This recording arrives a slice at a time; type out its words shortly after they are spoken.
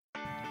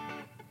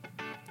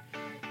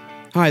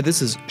Hi,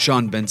 this is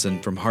Sean Benson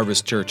from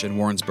Harvest Church in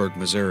Warrensburg,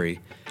 Missouri.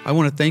 I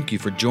want to thank you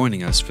for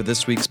joining us for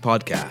this week's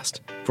podcast.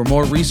 For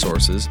more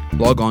resources,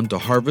 log on to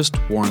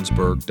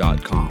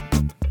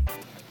harvestwarrensburg.com.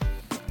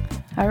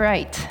 All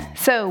right.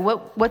 So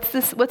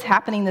what's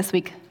happening this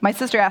week? My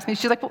sister asked me,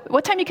 she's like,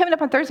 what time are you coming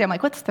up on Thursday? I'm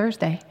like, what's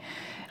Thursday?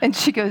 And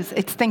she goes,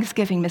 it's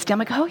Thanksgiving, Misty. I'm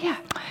like, oh yeah,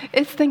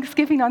 it's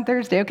Thanksgiving on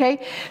Thursday,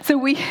 okay? So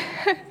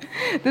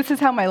this is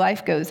how my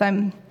life goes.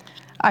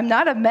 I'm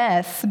not a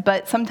mess,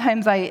 but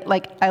sometimes I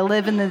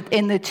live in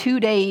a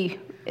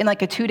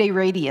 2-day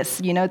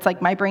radius. You know, it's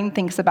like my brain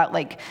thinks about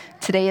like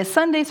today is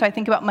Sunday, so I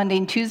think about Monday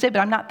and Tuesday, but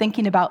I'm not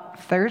thinking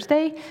about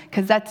Thursday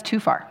because that's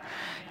too far.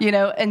 You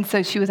know, and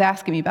so she was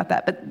asking me about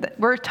that. But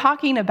we're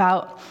talking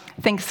about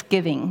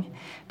Thanksgiving,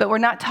 but we're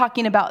not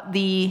talking about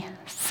the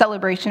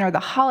celebration or the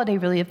holiday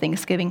really of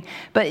Thanksgiving,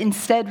 but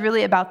instead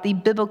really about the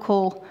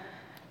biblical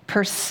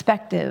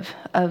perspective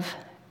of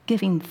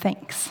giving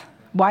thanks.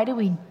 Why do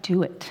we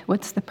do it?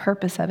 What's the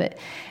purpose of it?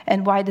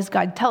 And why does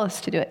God tell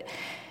us to do it?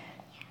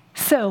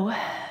 So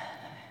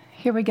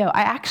here we go.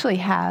 I actually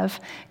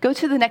go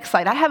to the next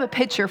slide. I have a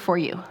picture for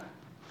you.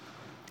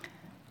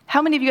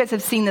 How many of you guys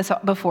have seen this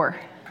before?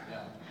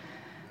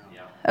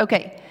 Yeah.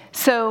 Okay,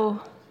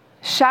 so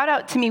shout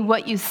out to me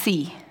what you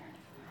see.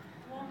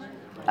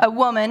 A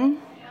woman,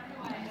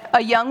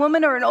 a young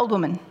woman or an old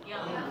woman?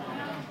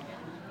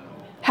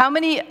 How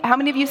many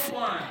of you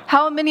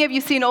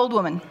see an old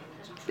woman?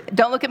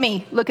 Don't look at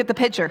me. Look at the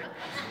picture.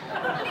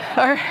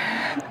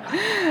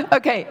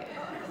 Okay.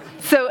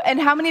 So, and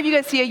how many of you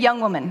guys see a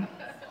young woman?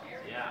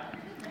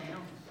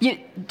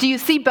 Do you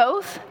see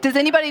both? Does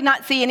anybody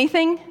not see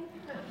anything?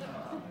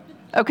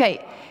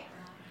 Okay.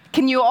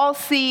 Can you all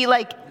see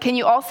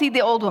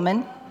the old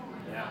woman?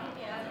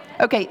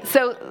 Okay.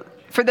 So,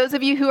 for those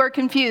of you who are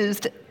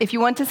confused, if you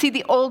want to see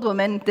the old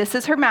woman, this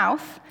is her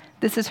mouth,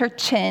 this is her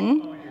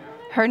chin,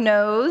 her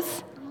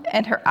nose,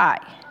 and her eye.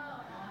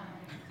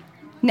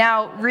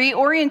 Now,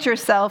 reorient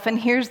yourself, and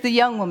here's the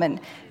young woman.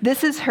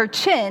 This is her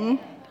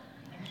chin,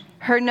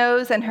 her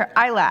nose, and her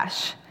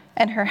eyelash,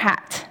 and her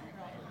hat.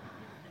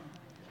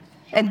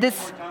 And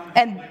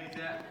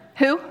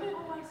who?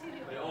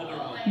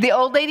 The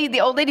old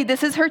lady,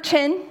 this is her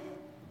chin,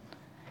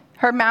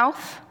 her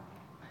mouth,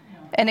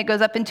 and it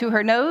goes up into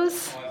her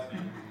nose,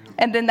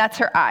 and then that's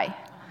her eye.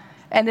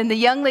 And then the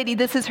young lady,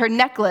 this is her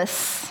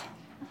necklace,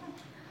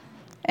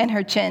 and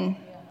her chin.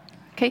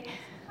 Okay?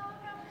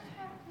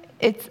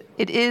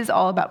 It is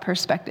all about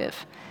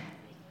perspective.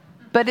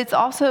 But it's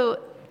also,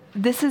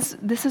 this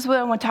is what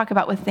I want to talk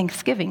about with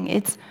Thanksgiving.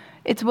 It's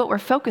what we're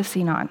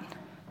focusing on.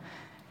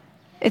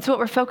 It's what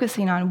we're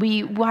focusing on.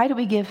 Why do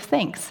we give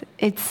thanks?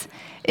 It's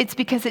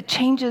because it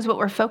changes what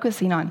we're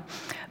focusing on.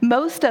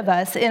 Most of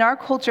us in our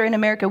culture in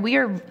America, we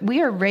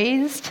are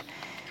raised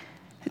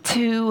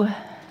to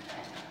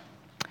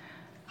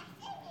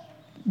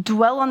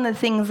dwell on the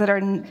things that are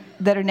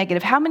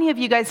negative. How many of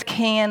you guys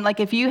can, like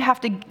if you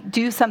have to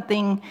do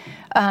something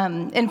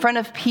in front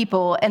of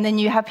people and then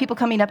you have people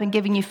coming up and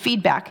giving you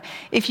feedback,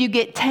 if you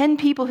get 10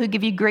 people who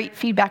give you great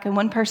feedback and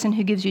one person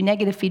who gives you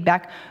negative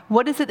feedback,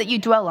 what is it that you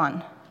dwell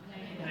on?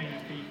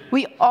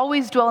 We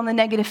always dwell on the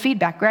negative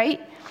feedback,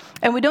 right?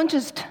 And we don't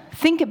just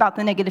think about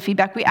the negative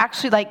feedback, we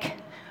actually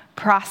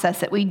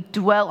process it. We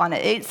dwell on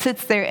it. It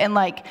sits there and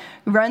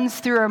runs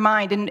through our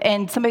mind.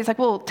 And somebody's like,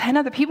 well, 10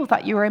 other people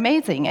thought you were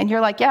amazing. And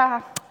you're like,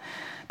 yeah,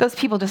 those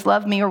people just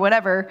love me or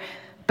whatever.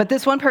 But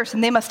this one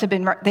person, they must have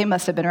been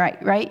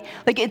right?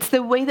 Like it's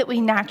the way that we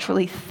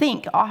naturally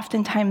think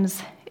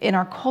oftentimes in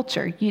our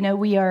culture. You know,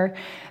 we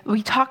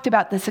talked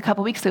about this a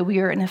couple weeks ago. We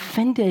are an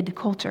offended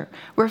culture.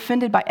 We're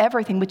offended by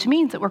everything, which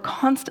means that we're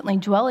constantly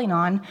dwelling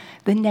on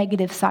the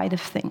negative side of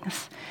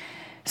things.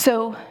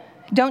 So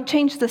don't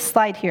change the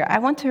slide here. I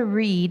want to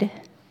read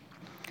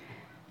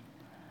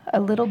a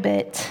little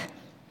bit.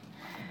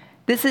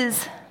 This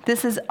is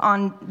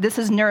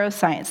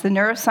neuroscience, the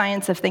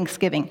neuroscience of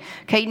Thanksgiving.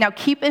 Okay, now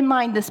keep in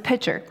mind this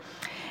picture.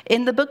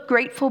 In the book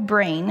Grateful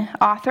Brain,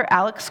 author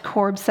Alex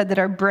Korb said that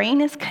our brain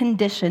is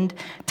conditioned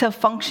to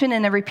function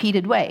in a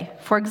repeated way.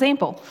 For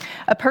example,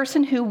 a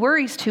person who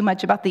worries too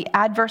much about the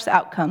adverse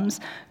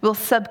outcomes will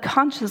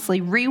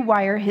subconsciously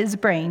rewire his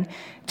brain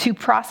to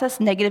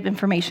process negative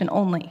information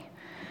only.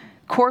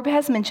 Korb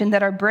has mentioned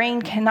that our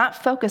brain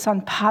cannot focus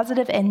on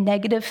positive and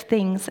negative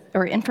things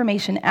or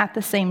information at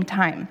the same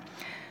time.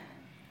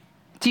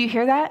 Do you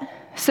hear that?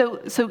 So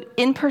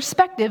in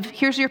perspective,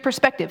 here's your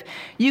perspective.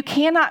 You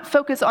cannot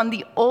focus on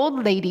the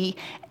old lady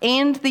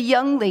and the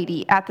young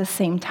lady at the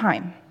same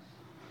time.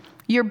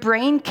 Your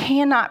brain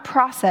cannot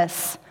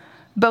process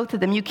both of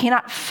them. You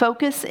cannot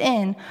focus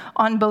in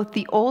on both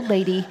the old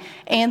lady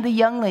and the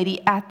young lady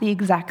at the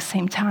exact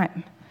same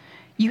time.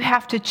 You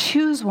have to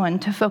choose one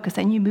to focus,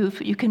 and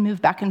you can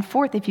move back and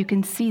forth if you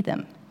can see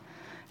them.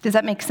 Does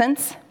that make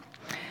sense?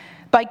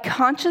 By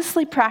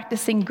consciously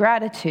practicing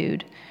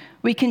gratitude,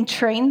 we can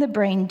train the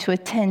brain to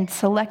attend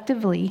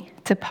selectively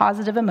to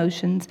positive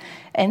emotions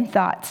and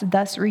thoughts,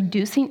 thus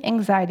reducing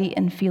anxiety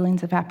and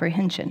feelings of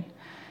apprehension.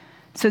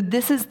 So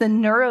this is the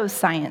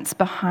neuroscience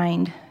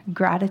behind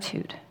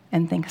gratitude.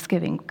 and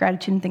thanksgiving.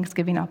 Gratitude and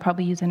thanksgiving I'll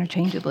probably use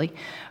interchangeably,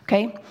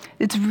 okay?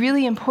 It's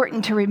really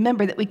important to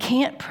remember that we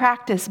can't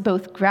practice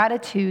both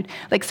gratitude,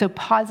 like so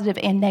positive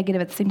and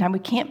negative at the same time. We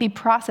can't be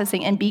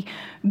processing and be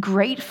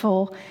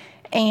grateful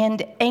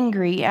and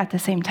angry at the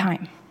same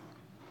time.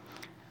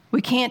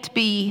 We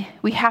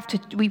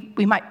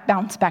might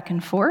bounce back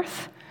and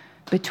forth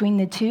between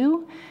the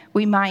two.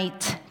 We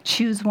might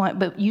choose one,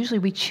 but usually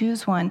we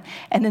choose one.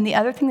 And then the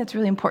other thing that's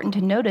really important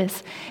to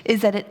notice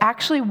is that it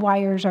actually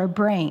wires our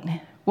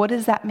brain. What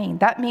does that mean?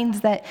 That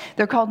means that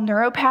they're called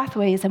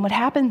neuropathways, and what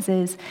happens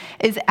is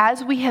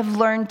as we have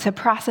learned to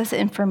process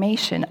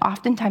information,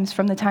 oftentimes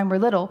from the time we're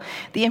little,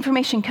 the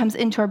information comes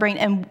into our brain,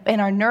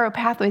 and our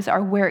neuropathways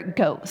are where it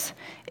goes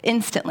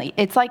instantly.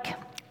 It's like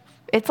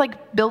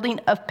building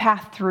a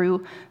path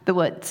through the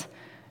woods,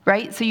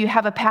 right? So you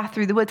have a path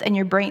through the woods, and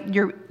your brain,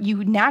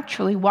 you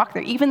naturally walk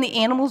there. Even the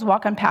animals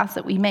walk on paths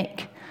that we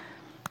make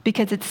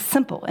because it's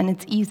simple and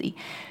it's easy.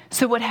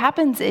 So what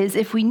happens is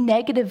if we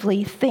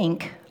negatively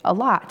think a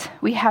lot,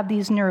 we have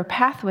these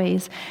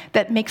neuropathways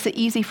that makes it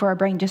easy for our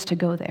brain just to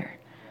go there,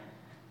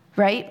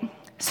 right?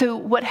 So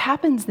what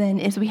happens then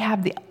is we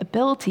have the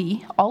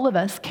ability, all of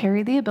us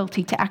carry the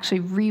ability to actually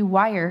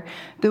rewire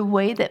the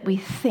way that we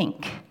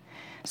think,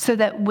 so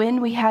that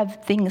when we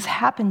have things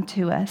happen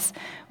to us,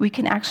 we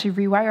can actually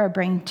rewire our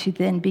brain to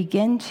then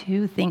begin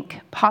to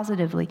think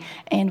positively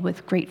and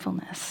with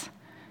gratefulness.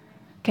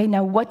 Okay,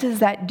 now what does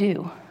that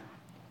do?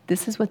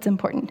 This is what's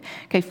important.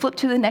 Okay, flip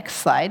to the next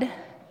slide.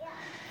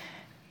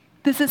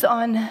 This is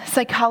on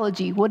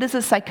psychology. What is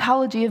the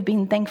psychology of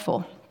being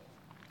thankful?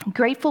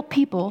 Grateful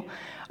people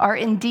are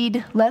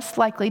indeed less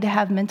likely to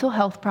have mental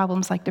health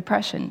problems like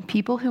depression.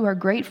 People who are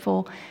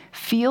grateful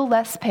feel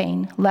less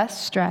pain,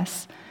 less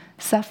stress,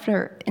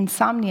 suffer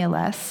insomnia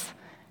less,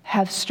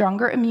 have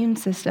stronger immune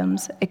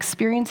systems,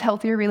 experience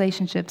healthier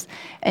relationships,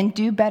 and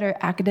do better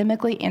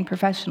academically and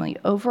professionally.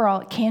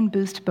 Overall, it can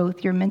boost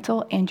both your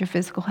mental and your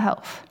physical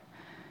health.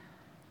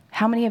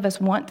 How many of us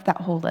want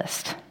that whole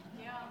list?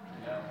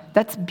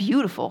 That's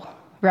beautiful,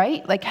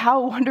 right? Like,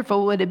 how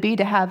wonderful would it be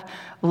to have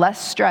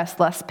less stress,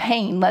 less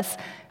pain, less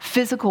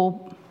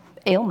physical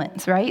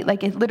ailments, right?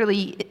 Like, it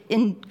literally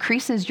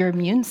increases your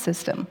immune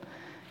system,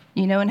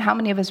 and how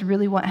many of us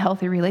really want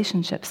healthy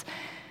relationships?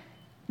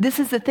 This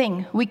is the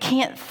thing. We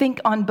can't think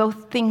on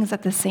both things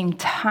at the same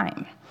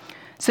time.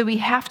 So we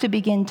have to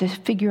begin to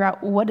figure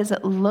out, what does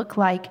it look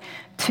like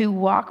to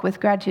walk with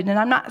gratitude? And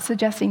I'm not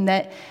suggesting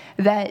that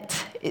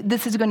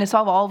this is going to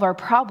solve all of our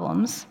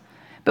problems.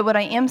 But what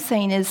I am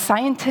saying is,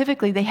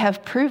 scientifically, they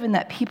have proven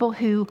that people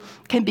who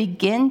can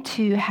begin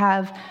to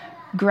have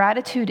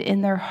gratitude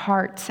in their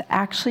hearts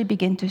actually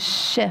begin to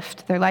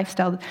shift their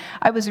lifestyle.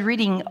 I was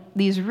reading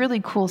these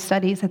really cool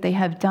studies that they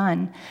have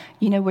done,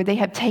 where they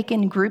have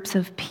taken groups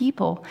of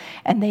people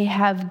and they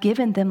have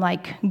given them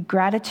like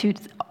gratitude.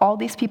 All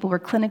these people were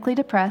clinically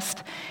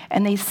depressed,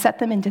 and they set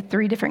them into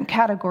 3 different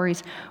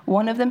categories.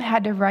 One of them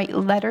had to write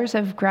letters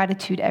of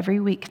gratitude every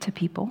week to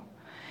people.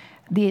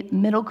 The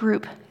middle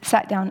group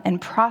sat down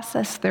and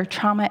processed their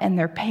trauma and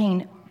their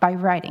pain by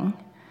writing.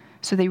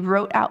 So they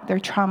wrote out their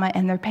trauma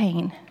and their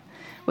pain,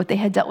 what they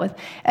had dealt with.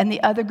 And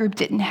the other group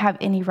didn't have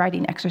any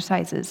writing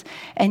exercises.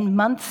 And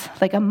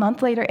a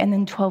month later, and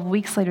then 12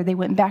 weeks later, they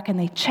went back and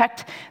they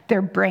checked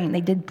their brain. They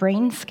did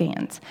brain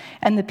scans.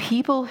 And the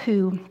people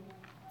who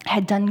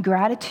had done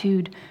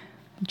gratitude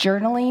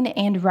journaling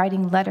and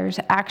writing letters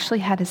actually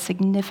had a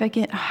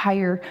significant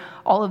higher,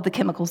 all of the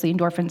chemicals, the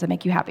endorphins that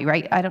make you happy,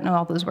 right? I don't know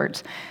all those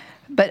words.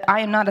 But I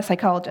am not a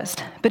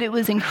psychologist. But it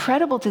was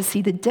incredible to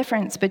see the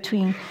difference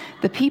between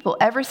the people.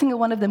 Every single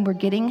one of them were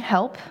getting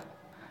help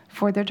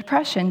for their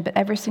depression, but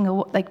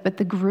but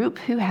the group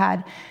who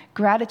had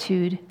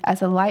gratitude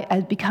as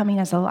becoming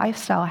as a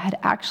lifestyle had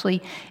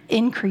actually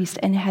increased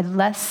and had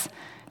less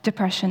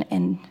depression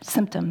and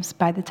symptoms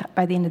by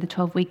the end of the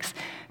 12 weeks.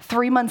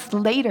 3 months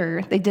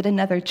later, they did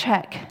another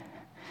check,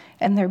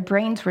 and their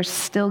brains were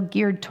still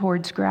geared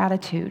towards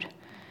gratitude,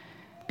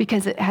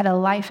 because it had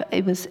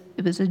it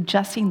was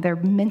adjusting their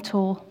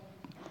mental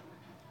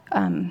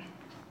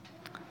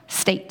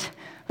state.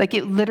 Like,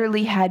 it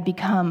literally had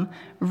become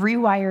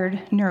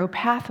rewired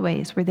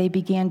neuropathways where they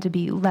began to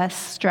be less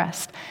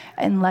stressed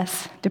and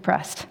less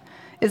depressed.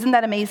 Isn't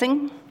that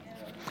amazing?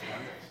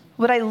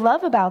 What I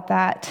love about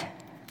that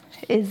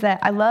is that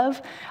I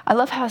love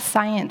how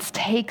science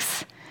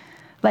takes,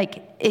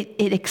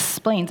 it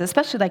explains,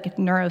 especially like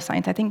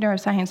neuroscience. I think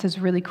neuroscience is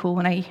really cool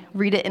when I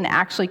read it and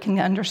actually can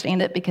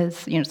understand it,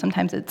 because,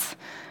 sometimes it's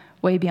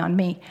way beyond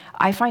me.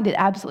 I find it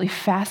absolutely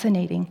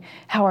fascinating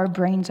how our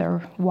brains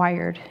are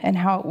wired and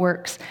how it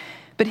works.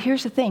 But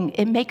here's the thing.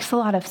 It makes a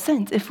lot of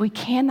sense if we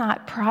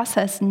cannot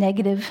process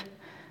negative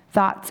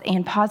thoughts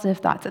and positive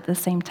thoughts at the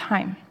same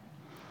time.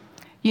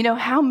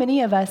 How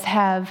many of us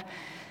have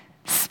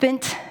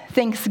spent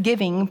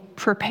Thanksgiving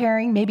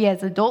preparing, maybe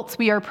as adults,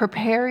 we are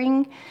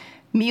preparing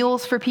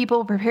meals for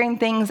people, preparing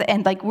things,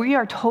 and like we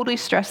are totally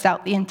stressed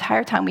out the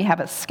entire time. We have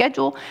a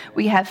schedule.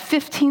 We have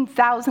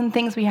 15,000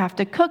 things we have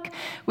to cook.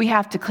 We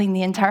have to clean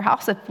the entire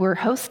house if we're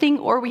hosting,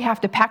 or we have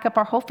to pack up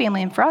our whole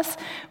family. And for us,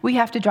 we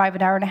have to drive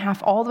an hour and a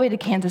half all the way to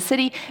Kansas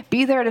City,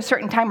 be there at a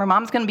certain time, or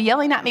mom's going to be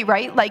yelling at me,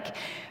 right? Like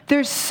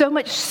there's so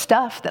much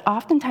stuff that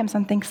oftentimes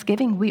on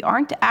Thanksgiving, we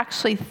aren't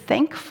actually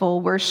thankful,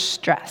 we're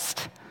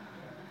stressed.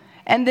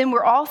 And then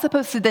we're all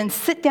supposed to then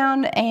sit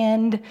down,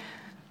 and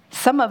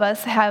some of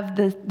us have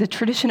the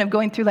tradition of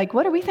going through like,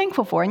 what are we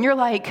thankful for? And you're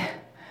like,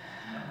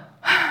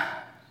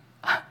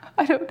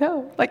 I don't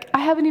know. Like, I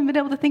haven't even been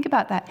able to think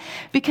about that.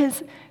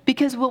 Because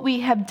what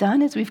we have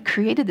done is we've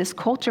created this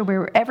culture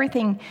where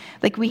everything,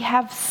 like we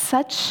have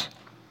such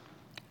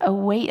a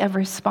weight of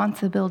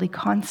responsibility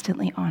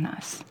constantly on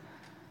us,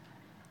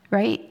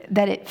 right?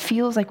 That it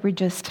feels like we're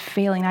just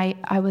failing. I'd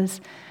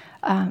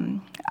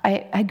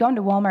gone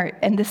to Walmart,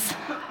 and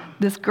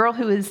this girl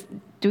who is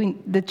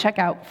doing the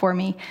checkout for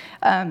me.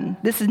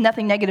 This is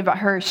nothing negative about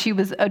her. She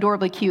was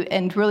adorably cute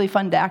and really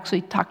fun to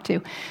actually talk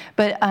to.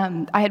 But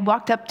I had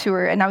walked up to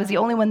her, and I was the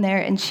only one there,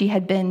 and she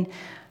had been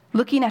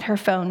looking at her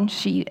phone.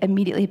 She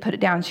immediately put it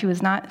down. She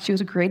was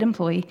a great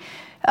employee.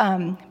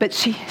 But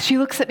she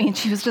looks at me, and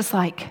she was just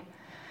like,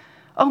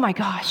 oh my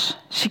gosh.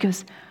 She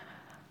goes,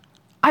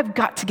 I've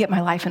got to get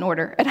my life in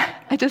order. And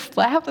I just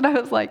laughed, and I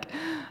was like,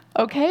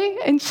 okay.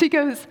 And she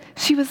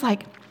was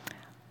like,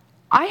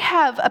 I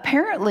have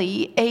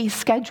apparently a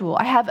schedule.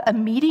 I have a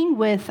meeting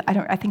with,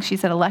 I think she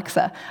said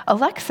Alexa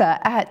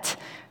at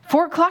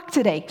 4:00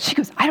 today. She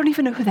goes, I don't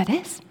even know who that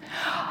is.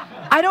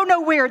 I don't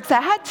know where it's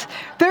at.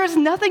 There's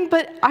nothing,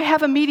 but I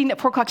have a meeting at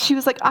 4:00. She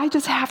was like, I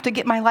just have to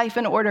get my life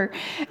in order.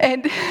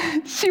 And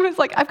she was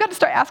like, I've got to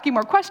start asking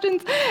more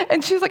questions.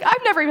 And she was like,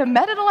 I've never even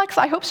met an Alexa.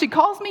 I hope she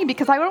calls me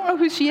because I don't know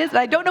who she is, and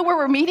I don't know where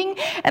we're meeting,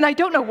 and I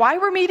don't know why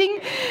we're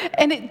meeting.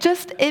 And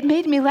it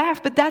made me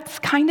laugh, but that's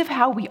kind of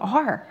how we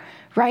are.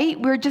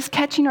 Right? We're just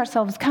catching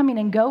ourselves coming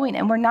and going,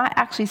 and we're not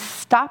actually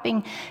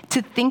stopping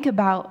to think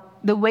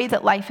about the way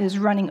that life is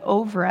running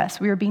over us.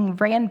 We are being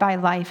ran by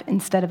life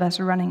instead of us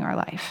running our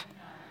life.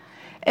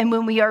 And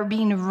when we are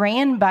being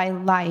ran by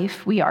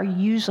life, we are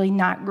usually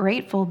not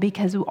grateful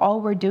because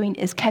all we're doing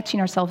is catching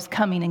ourselves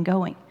coming and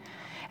going.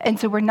 And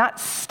so we're not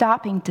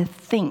stopping to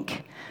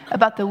think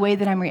about the way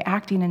that I'm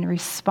reacting and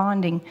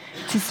responding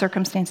to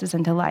circumstances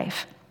and to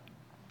life.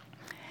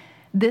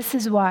 This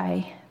is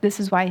why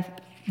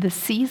the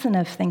season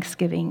of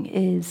Thanksgiving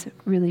is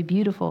really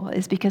beautiful,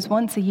 is because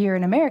once a year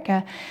in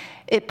America,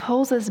 it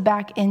pulls us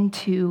back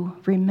into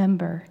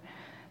remember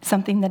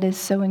something that is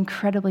so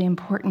incredibly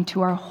important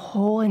to our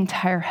whole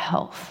entire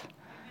health.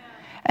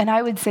 And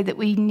I would say that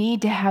we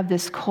need to have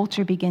this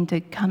culture begin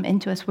to come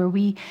into us where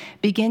we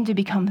begin to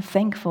become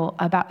thankful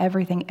about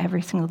everything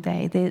every single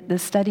day. The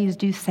studies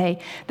do say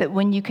that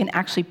when you can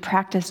actually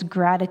practice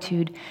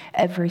gratitude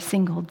every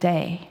single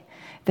day,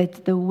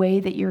 that the way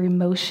that your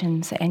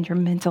emotions and your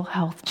mental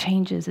health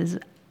changes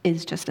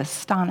is just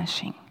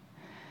astonishing.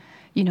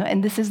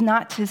 And this is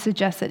not to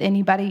suggest that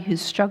anybody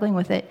who's struggling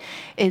with it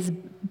is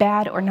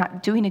bad or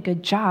not doing a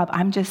good job.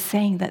 I'm just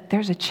saying that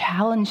there's a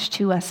challenge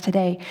to us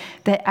today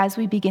that as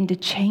we begin to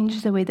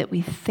change the way that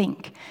we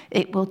think,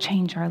 it will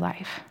change our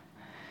life.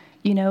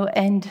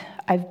 And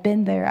I've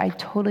been there. I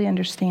totally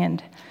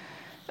understand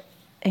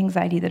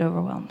anxiety that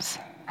overwhelms.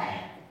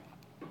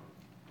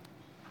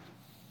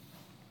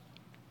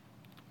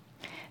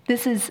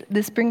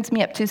 This brings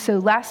me up to, so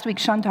last week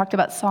Sean talked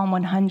about Psalm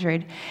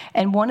 100,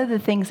 and one of the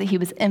things that he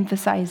was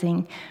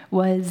emphasizing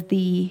was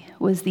the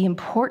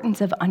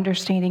importance of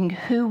understanding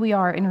who we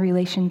are in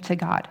relation to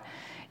God.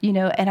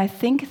 And I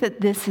think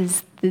that this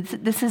is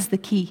the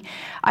key.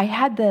 I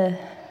have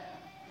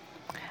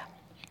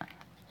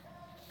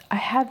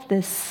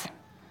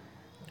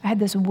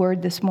this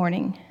word this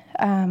morning.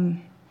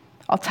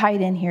 I'll tie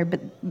it in here,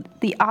 but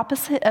the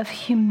opposite of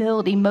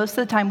humility most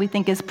of the time we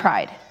think is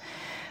pride.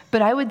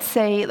 But I would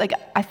say,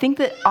 I think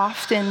that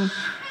often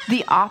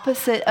the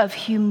opposite of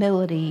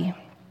humility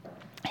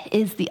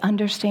is the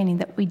understanding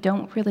that we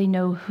don't really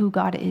know who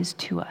God is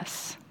to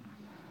us.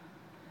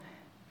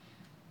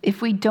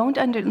 If we don't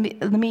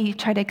let me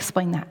try to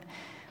explain that.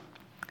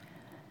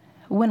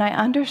 When I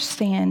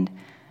understand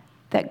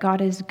that God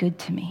is good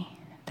to me,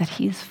 that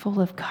He's full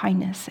of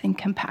kindness and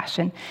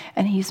compassion,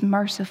 and He's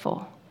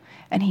merciful,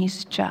 and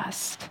He's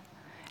just,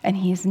 and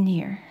He's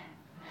near,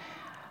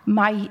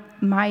 my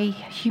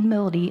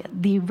humility,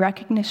 the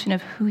recognition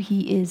of who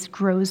He is,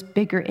 grows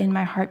bigger in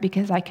my heart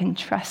because I can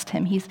trust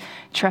Him. He's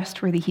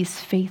trustworthy. He's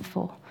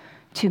faithful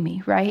to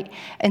me, right?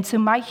 And so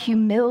my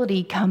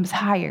humility comes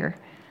higher,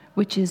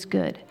 which is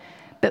good.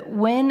 But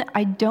when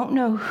I don't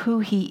know who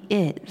He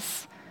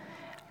is,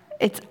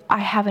 I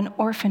have an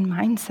orphan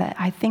mindset.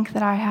 I think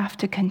that I have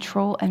to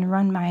control and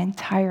run my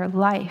entire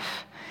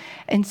life.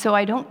 And so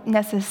I don't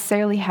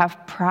necessarily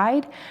have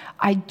pride.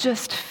 I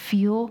just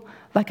feel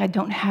like I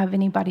don't have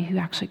anybody who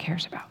actually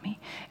cares about me.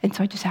 And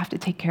so I just have to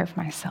take care of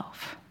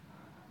myself.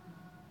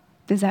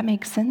 Does that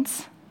make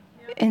sense?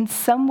 in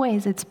some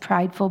ways it's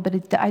prideful,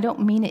 but I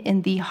don't mean it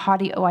in the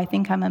haughty, oh, I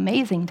think I'm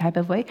amazing type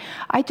of way.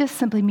 I just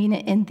simply mean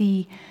it in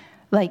the,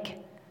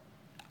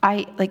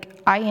 I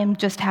am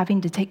just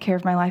having to take care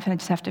of my life, and I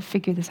just have to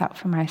figure this out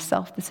for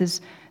myself.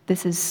 This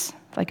is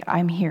like,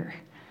 I'm here,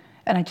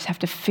 and I just have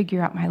to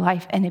figure out my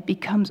life, and it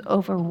becomes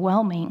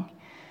overwhelming.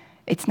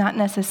 It's not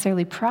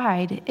necessarily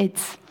pride,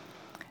 it's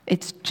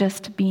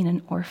just being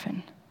an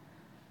orphan,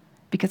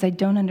 because I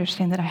don't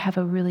understand that I have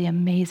a really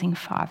amazing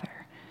Father.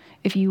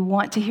 If you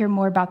want to hear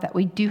more about that,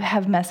 we do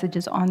have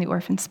messages on the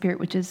orphan spirit,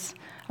 which is,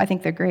 I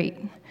think they're great.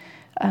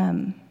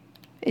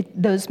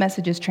 Those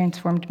messages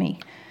transformed me.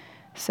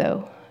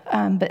 So,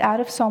 but out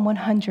of Psalm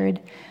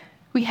 100,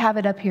 we have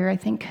it up here, I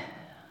think.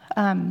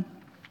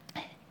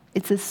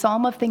 It's a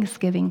psalm of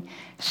thanksgiving.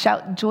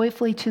 Shout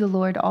joyfully to the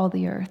Lord, all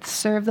the earth.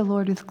 Serve the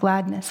Lord with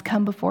gladness.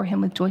 Come before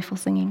him with joyful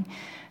singing.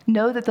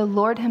 Know that the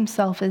Lord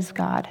himself is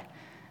God.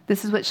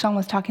 This is what Sean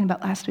was talking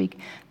about last week.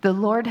 The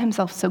Lord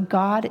himself. So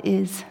God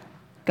is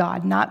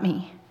God, not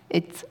me.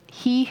 It's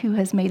he who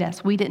has made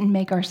us. We didn't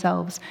make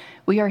ourselves.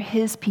 We are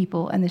his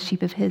people and the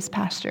sheep of his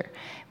pasture.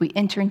 We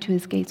enter into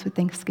his gates with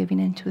thanksgiving,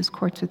 into his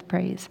courts with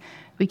praise.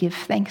 We give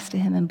thanks to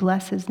him and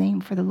bless his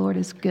name, for the Lord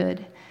is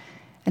good.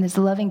 And his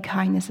loving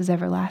kindness is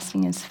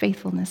everlasting. His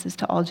faithfulness is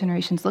to all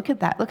generations. Look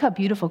at that. Look how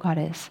beautiful God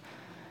is.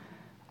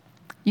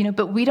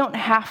 But we don't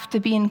have to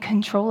be in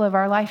control of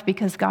our life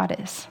because God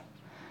is.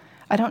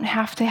 I don't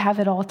have to have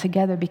it all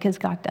together because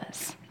God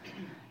does.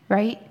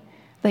 Right?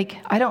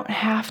 I don't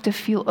have to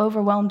feel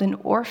overwhelmed and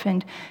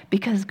orphaned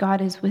because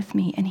God is with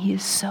me, and he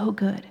is so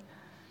good.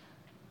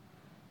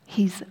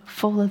 He's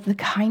full of the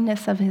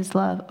kindness of his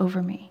love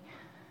over me,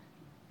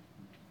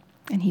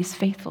 and he's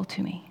faithful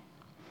to me.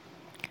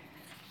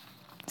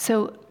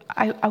 So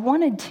I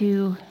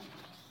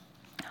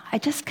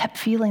just kept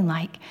feeling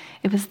like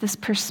it was this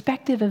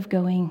perspective of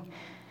going,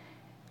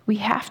 we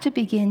have to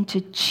begin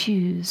to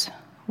choose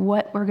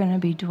what we're going to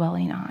be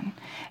dwelling on.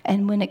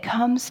 And when it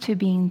comes to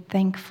being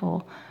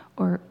thankful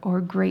or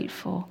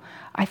grateful,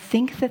 I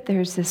think that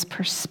there's this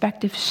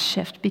perspective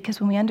shift, because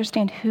when we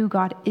understand who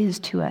God is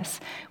to us,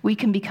 we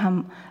can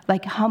become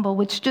humble,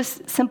 which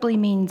just simply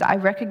means I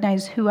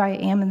recognize who I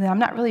am and that I'm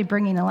not really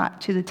bringing a lot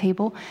to the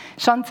table.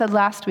 Sean said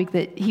last week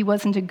that he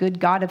wasn't a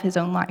good God of his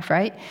own life,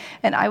 right?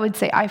 And I would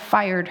say I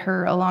fired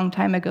her a long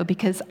time ago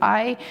because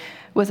I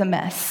was a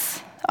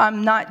mess.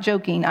 I'm not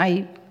joking.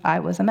 I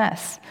was a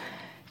mess.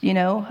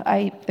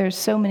 There's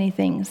so many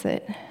things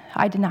that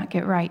I did not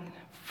get right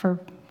for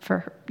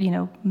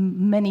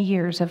many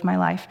years of my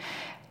life,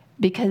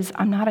 because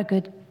I'm not a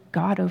good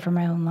God over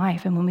my own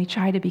life. And when we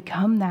try to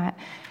become that,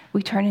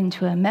 we turn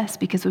into a mess,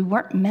 because we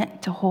weren't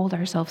meant to hold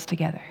ourselves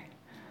together.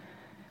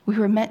 We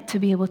were meant to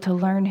be able to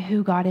learn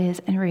who God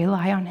is and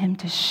rely on him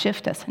to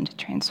shift us and to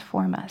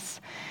transform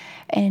us.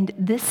 And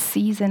this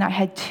season, I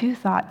had two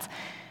thoughts.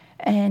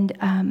 And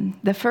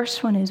the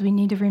first one is we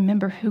need to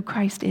remember who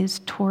Christ is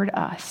toward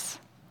us.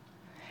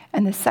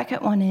 And the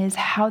second one is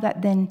how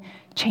that then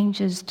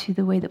changes to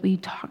the way that we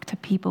talk to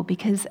people.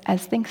 Because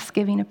as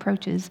Thanksgiving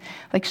approaches,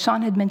 like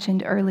Sean had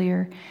mentioned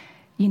earlier,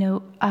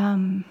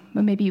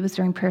 maybe it was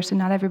during prayer, so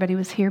not everybody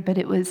was here, but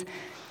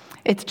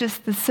it's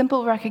just the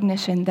simple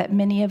recognition that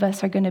many of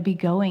us are going to be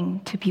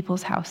going to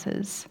people's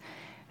houses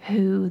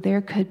who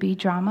there could be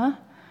drama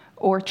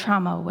or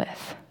trauma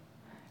with.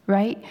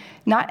 Right?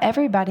 Not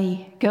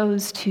everybody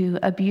goes to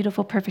a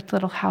beautiful, perfect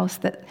little house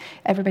that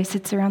everybody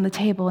sits around the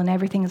table and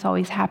everything is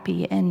always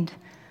happy and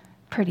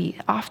pretty.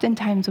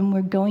 Oftentimes when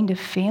we're going to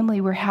family,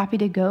 we're happy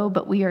to go,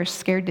 but we are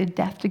scared to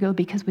death to go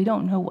because we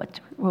don't know what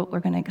we're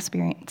going to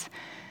experience.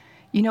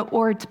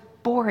 Or it's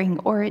boring,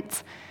 or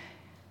it's,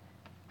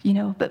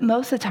 but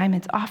most of the time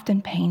it's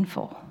often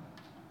painful.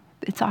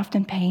 It's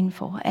often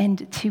painful.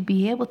 And to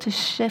be able to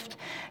shift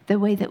the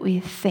way that we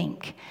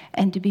think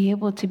and to be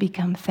able to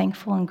become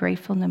thankful and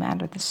grateful no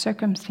matter the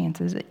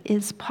circumstances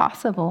is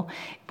possible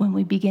when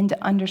we begin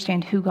to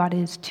understand who God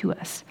is to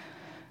us.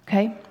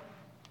 Okay?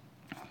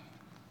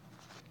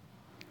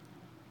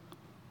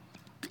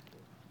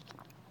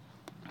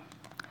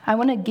 I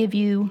want to give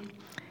you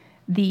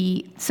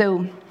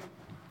so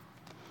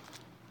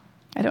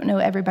I don't know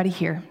everybody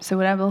here, so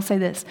what I will say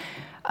this.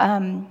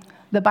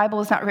 The Bible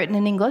was not written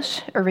in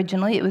English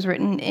originally. It was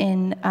written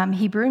in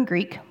Hebrew and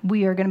Greek.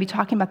 We are going to be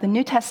talking about the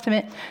New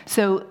Testament.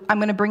 So I'm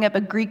going to bring up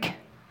a Greek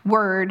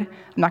word.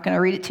 I'm not going to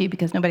read it to you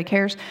because nobody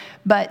cares.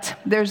 But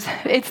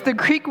it's the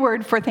Greek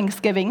word for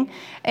Thanksgiving,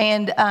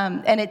 and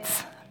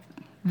it's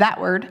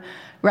that word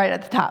right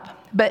at the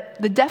top. But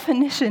the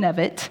definition of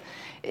it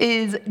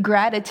is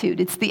gratitude.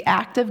 It's the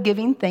act of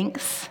giving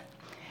thanks,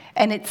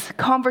 and it's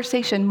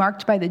conversation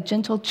marked by the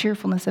gentle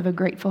cheerfulness of a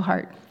grateful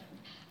heart.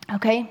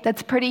 Okay?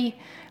 That's pretty...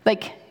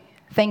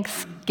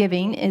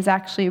 Thanksgiving is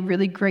actually a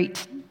really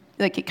great,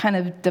 it kind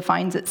of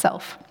defines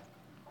itself.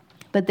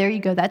 But there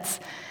you go. That's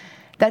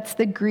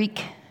the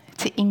Greek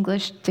to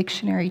English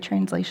dictionary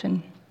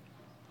translation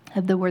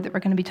of the word that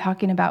we're going to be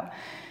talking about.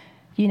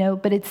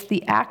 But it's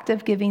the act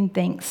of giving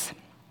thanks.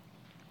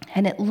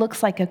 And it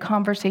looks like a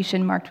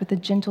conversation marked with the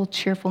gentle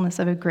cheerfulness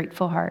of a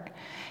grateful heart.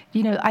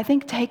 I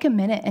think take a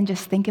minute and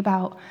just think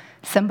about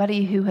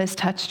somebody who has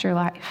touched your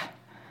life,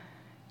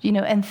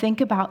 and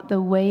think about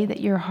the way that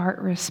your heart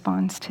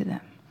responds to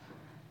them.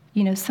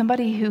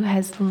 Somebody who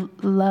has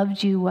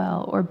loved you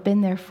well or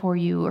been there for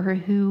you, or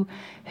who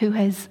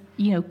has,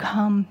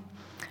 come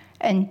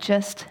and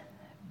just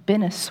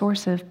been a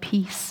source of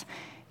peace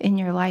in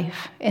your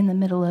life in the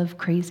middle of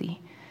crazy.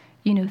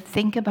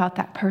 Think about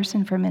that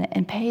person for a minute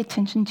and pay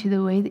attention to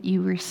the way that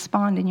you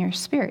respond in your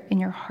spirit, in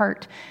your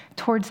heart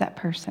towards that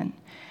person.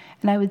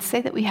 And I would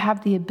say that we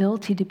have the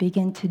ability to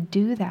begin to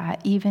do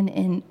that even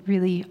in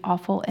really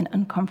awful and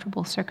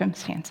uncomfortable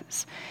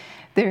circumstances.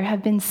 There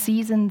have been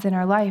seasons in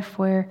our life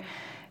where,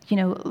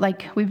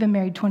 like we've been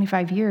married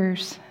 25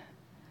 years.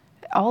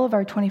 All of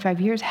our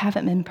 25 years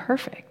haven't been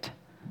perfect,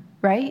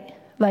 right?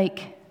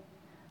 Like,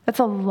 that's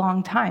a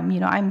long time.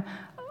 I'm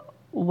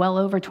well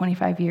over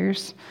 25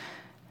 years.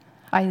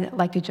 I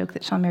like to joke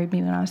that Sean married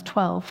me when I was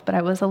 12, but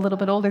I was a little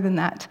bit older than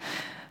that.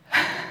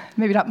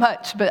 Maybe not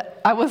much,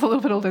 but I was a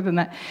little bit older than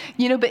that.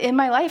 But in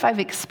my life, I've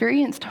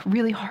experienced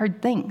really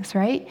hard things,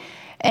 right?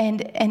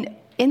 And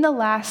in the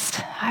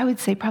last, I would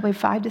say probably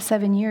 5 to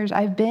 7 years,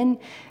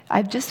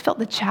 I've just felt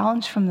the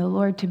challenge from the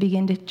Lord to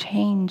begin to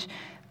change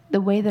the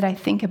way that I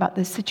think about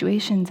those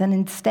situations. And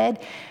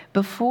instead,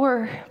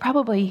 before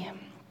probably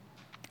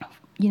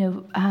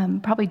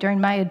during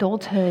my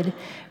adulthood,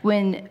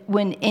 when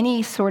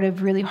any sort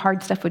of really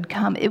hard stuff would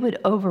come, it would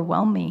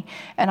overwhelm me.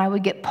 And I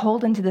would get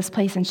pulled into this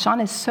place. And Sean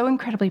is so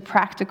incredibly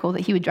practical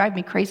that he would drive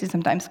me crazy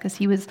sometimes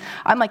because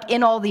I'm like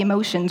in all the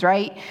emotions,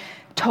 right?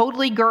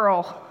 Totally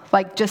girl,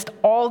 like just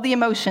all the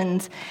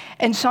emotions.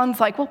 And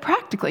Sean's like, well,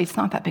 practically, it's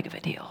not that big of a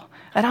deal.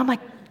 And I'm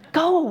like,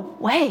 go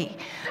away.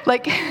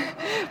 Like,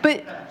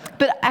 but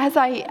as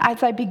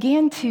I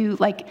began to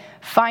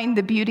find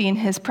the beauty in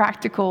his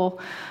practical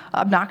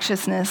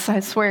obnoxiousness,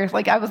 I swear,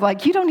 I was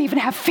like, you don't even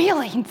have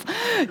feelings,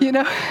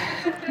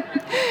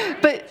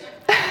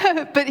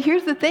 But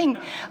here's the thing,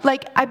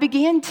 I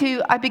began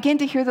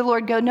to hear the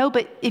Lord go, no,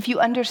 but if you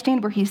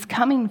understand where he's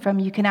coming from,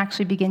 you can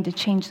actually begin to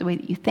change the way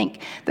that you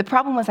think. The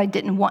problem was I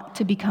didn't want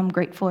to become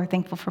grateful or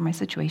thankful for my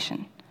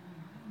situation.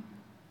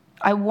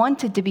 I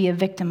wanted to be a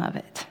victim of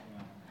it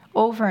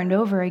over and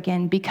over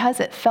again because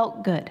it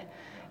felt good,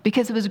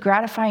 because it was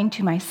gratifying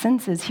to my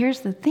senses.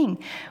 Here's the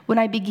thing. When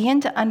I began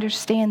to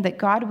understand that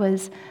God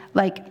was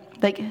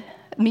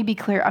let me be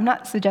clear, I'm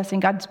not suggesting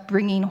God's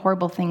bringing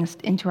horrible things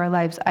into our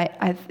lives.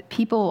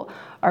 People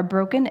are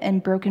broken,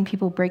 and broken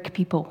people break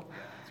people,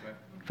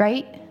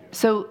 right?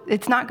 So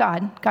it's not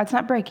God. God's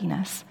not breaking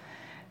us.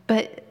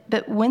 But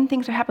when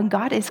things are happening,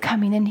 God is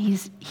coming in.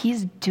 He's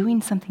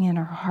doing something in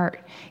our heart.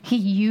 He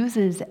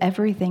uses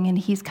everything, and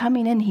he's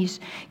coming in. He's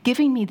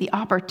giving me the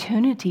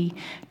opportunity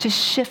to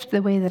shift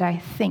the way that I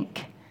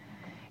think.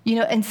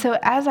 And so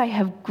as I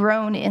have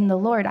grown in the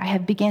Lord, I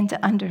have begun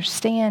to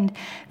understand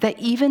that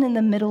even in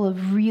the middle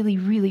of really,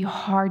 really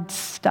hard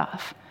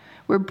stuff,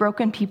 where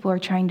broken people are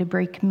trying to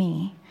break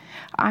me,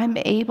 I'm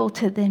able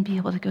to then be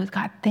able to go,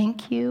 God,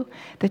 thank you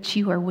that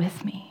you are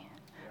with me.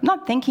 I'm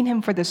not thanking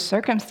him for the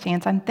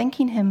circumstance. I'm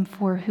thanking him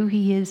for who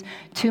he is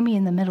to me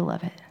in the middle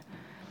of it.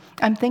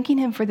 I'm thanking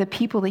him for the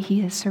people that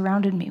he has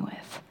surrounded me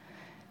with,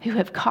 who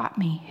have caught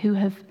me, who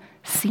have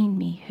seen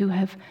me, who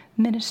have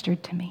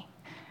ministered to me,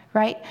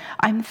 right?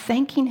 I'm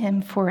thanking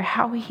him for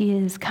how he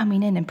is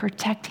coming in and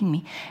protecting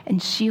me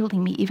and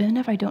shielding me, even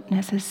if I don't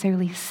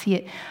necessarily see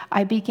it.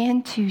 I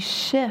began to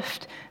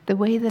shift the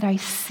way that I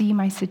see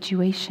my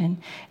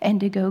situation and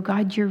to go,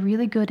 God, you're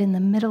really good in the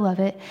middle of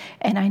it,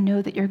 and I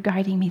know that you're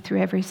guiding me through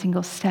every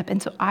single step.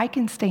 And so I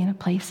can stay in a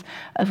place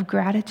of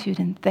gratitude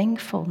and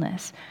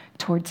thankfulness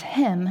towards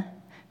him,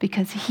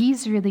 because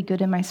he's really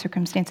good in my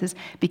circumstances,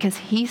 because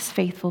he's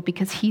faithful,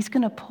 because he's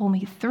going to pull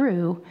me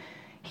through.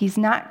 He's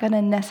not going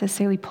to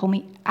necessarily pull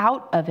me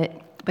out of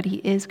it, but he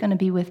is going to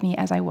be with me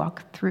as I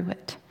walk through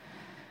it.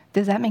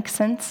 Does that make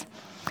sense?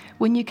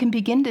 When you can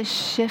begin to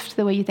shift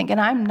the way you think,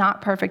 and I'm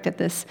not perfect at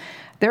this.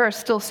 There are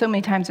still so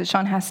many times that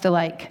Sean has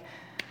to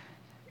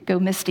go,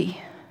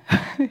 Misty,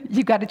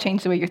 you've got to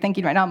change the way you're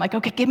thinking right now. I'm like,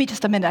 okay, give me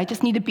just a minute. I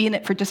just need to be in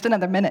it for just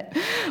another minute.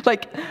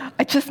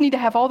 I just need to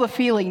have all the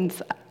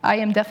feelings. I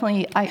am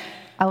definitely, I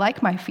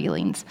like my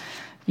feelings,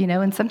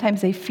 and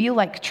sometimes they feel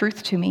like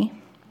truth to me.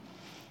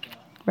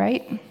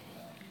 Right?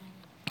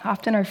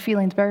 Often our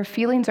feelings, but our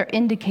feelings are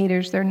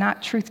indicators. They're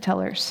not truth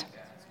tellers.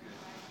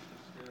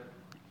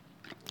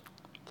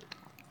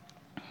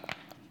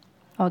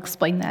 I'll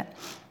explain that.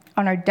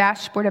 On our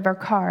dashboard of our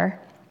car,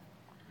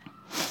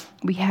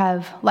 we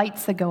have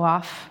lights that go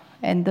off.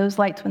 And those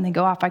lights, when they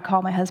go off, I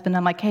call my husband.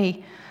 I'm like,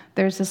 hey,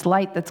 there's this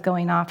light that's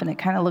going off, and it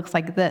kind of looks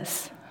like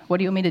this. What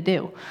do you want me to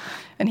do?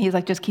 And he's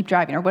like, just keep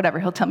driving or whatever.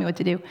 He'll tell me what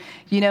to do,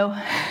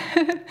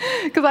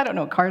 because I don't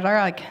know what cars are.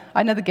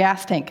 I know the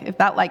gas tank. If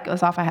that light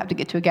goes off, I have to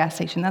get to a gas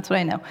station. That's what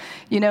I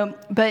know,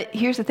 But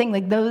here's the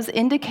thing, those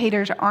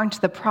indicators aren't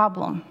the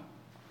problem,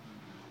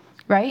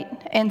 right?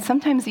 And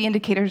sometimes the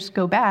indicators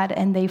go bad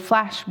and they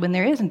flash when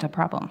there isn't a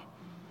problem,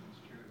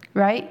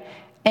 right?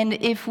 And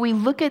if we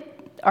look at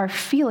our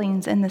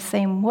feelings in the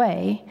same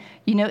way.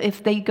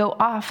 If they go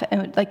off,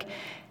 and like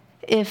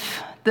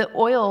if the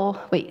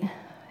oil, wait,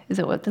 is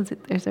it what does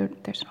it? There's an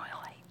oil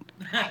light.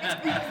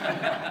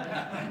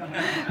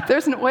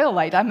 There's an oil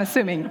light, I'm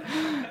assuming.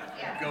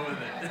 Go with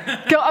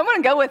it. I'm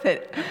going to go with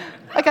it.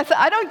 Like I said,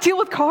 I don't deal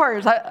with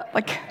cars.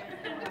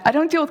 I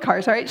don't deal with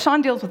cars, all right?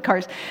 Sean deals with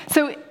cars.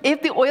 So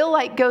if the oil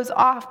light goes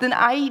off, then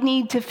I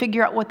need to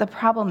figure out what the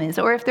problem is.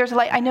 Or if there's a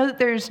light, I know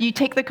that you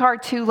take the car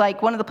to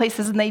like one of the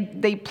places and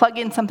they plug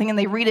in something and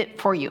they read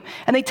it for you.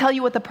 And they tell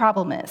you what the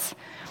problem is.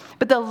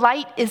 But the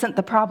light isn't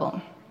the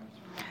problem.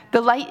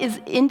 The light is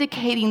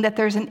indicating that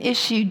there's an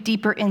issue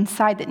deeper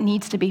inside that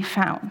needs to be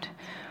found.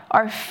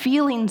 Our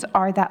feelings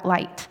are that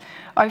light.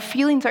 Our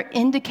feelings are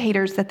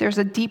indicators that there's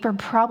a deeper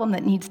problem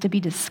that needs to be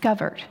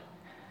discovered.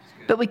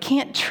 But we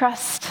can't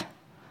trust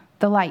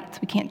the lights.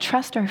 We can't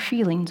trust our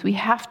feelings. We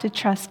have to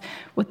trust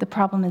what the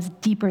problem is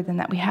deeper than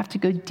that. We have to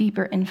go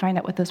deeper and find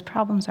out what those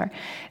problems are.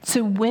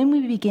 So when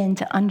we begin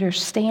to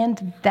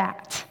understand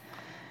that,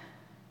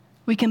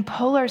 we can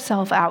pull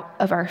ourselves out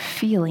of our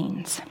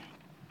feelings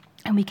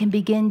and we can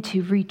begin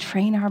to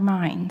retrain our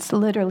minds,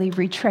 literally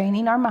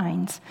retraining our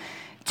minds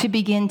to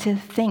begin to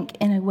think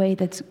in a way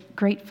that's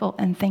grateful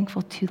and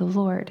thankful to the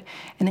Lord.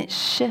 And it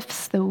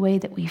shifts the way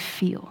that we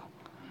feel.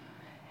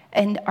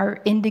 And our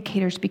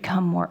indicators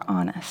become more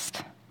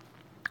honest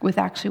with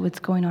actually what's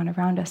going on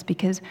around us.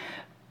 Because,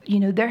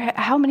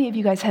 how many of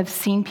you guys have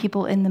seen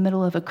people in the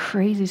middle of a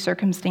crazy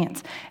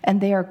circumstance and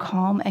they are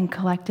calm and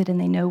collected and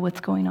they know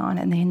what's going on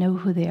and they know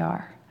who they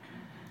are?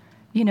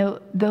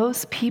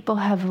 Those people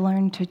have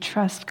learned to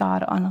trust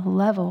God on a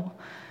level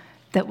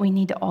that we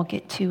need to all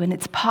get to. And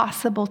it's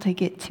possible to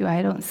get to.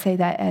 I don't say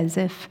that as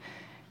if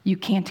you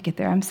can't get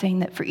there. I'm saying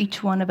that for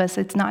each one of us,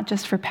 it's not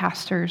just for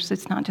pastors.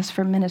 It's not just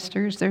for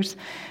ministers.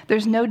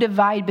 There's no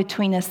divide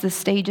between us. The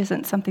stage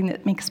isn't something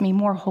that makes me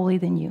more holy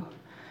than you,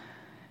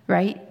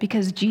 right?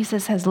 Because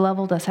Jesus has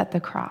leveled us at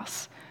the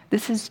cross.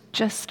 This is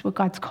just what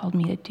God's called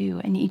me to do.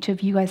 And each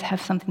of you guys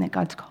have something that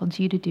God's called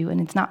you to do. And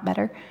it's not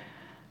better.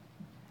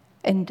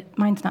 And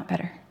mine's not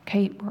better,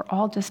 okay? We're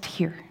all just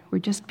here. We're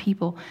just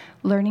people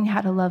learning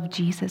how to love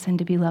Jesus and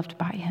to be loved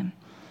by him,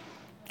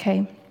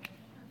 okay?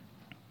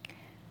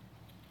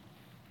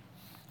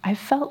 I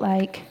felt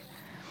like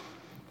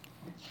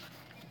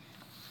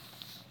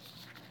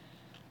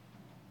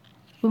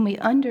when we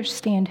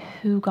understand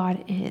who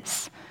God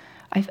is,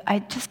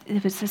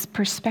 it was this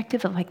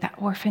perspective of like that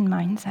orphan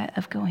mindset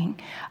of going,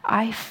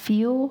 I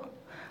feel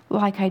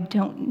like I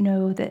don't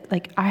know that,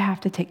 like I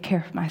have to take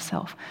care of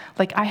myself.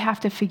 Like I have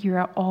to figure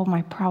out all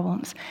my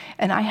problems.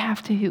 And I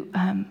have to,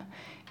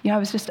 I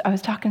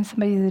was talking to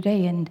somebody the other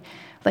day and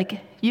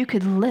like you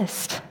could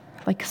list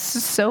like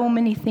so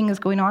many things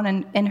going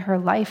on in her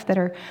life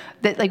that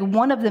like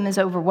one of them is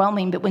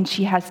overwhelming, but when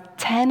she has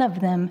 10 of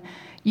them,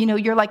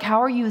 you're like,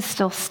 how are you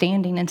still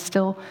standing and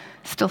still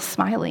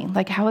smiling?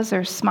 Like, how is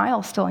there a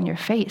smile still on your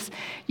face?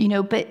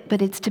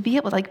 But it's to be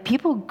able, like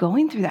people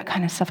going through that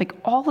kind of stuff, like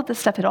all of the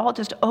stuff, it all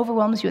just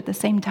overwhelms you at the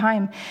same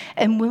time.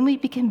 And when we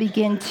can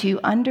begin to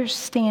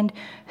understand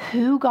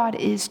who God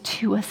is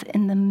to us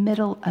in the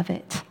middle of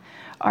it,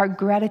 our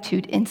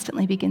gratitude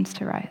instantly begins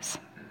to rise.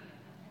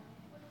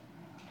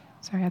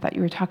 Sorry, I thought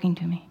you were talking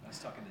to me. I was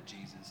talking to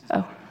Jesus.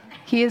 Oh,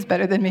 he is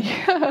better than me.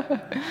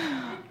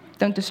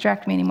 Don't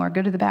distract me anymore.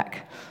 Go to the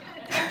back.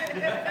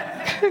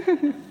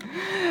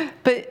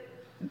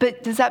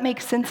 But does that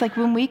make sense? Like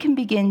when we can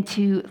begin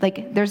to,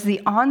 like there's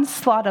the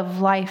onslaught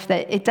of life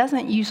that it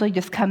doesn't usually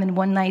just come in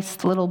one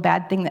nice little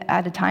bad thing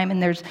at a time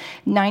and there's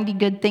 90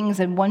 good things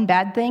and one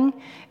bad thing.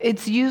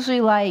 It's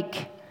usually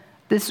like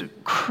this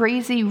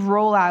crazy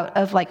rollout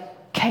of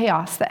like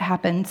chaos that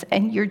happens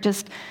and you're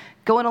just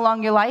going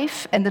along your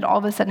life, and then all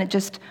of a sudden it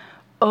just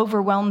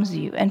overwhelms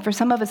you. And for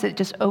some of us, it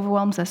just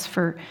overwhelms us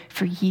for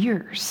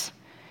years.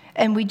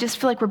 And we just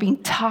feel like we're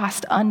being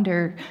tossed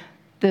under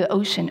the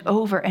ocean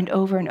over and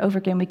over and over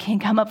again. We can't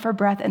come up for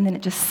breath, and then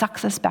it just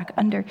sucks us back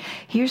under.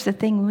 Here's the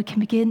thing, when we can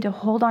begin to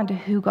hold on to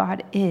who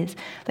God is,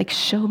 like,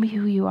 show me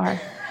who you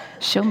are.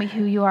 Show me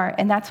who you are.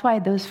 And that's why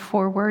those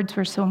 4 words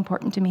were so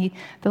important to me.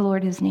 The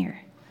Lord is near.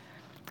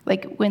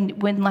 Like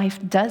when life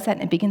does that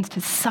and it begins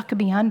to suck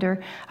me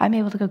under, I'm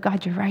able to go,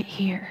 God, you're right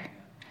here.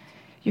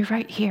 You're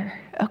right here.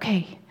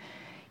 Okay.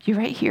 You're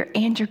right here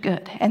and you're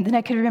good. And then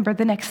I could remember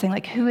the next thing,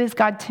 like, who is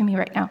God to me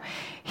right now?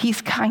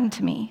 He's kind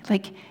to me.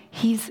 Like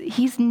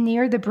he's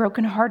near the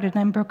brokenhearted, and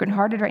I'm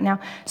brokenhearted right now.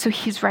 So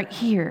he's right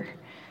here.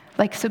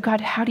 Like, so God,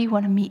 how do you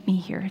want to meet me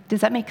here?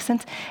 Does that make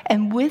sense?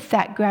 And with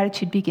that,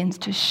 gratitude begins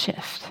to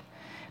shift.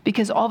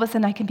 Because all of a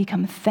sudden I can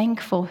become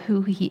thankful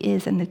who he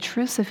is and the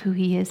truths of who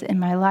he is in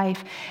my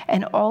life.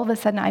 And all of a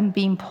sudden I'm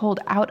being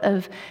pulled out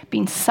of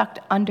being sucked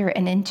under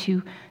and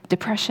into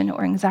depression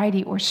or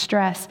anxiety or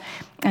stress,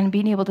 and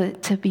being able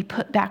to be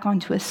put back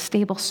onto a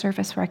stable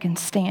surface where I can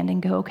stand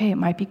and go, okay, it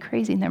might be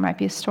crazy and there might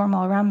be a storm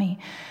all around me,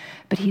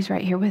 but he's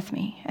right here with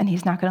me and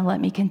he's not going to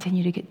let me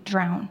continue to get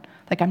drowned.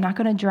 Like, I'm not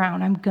going to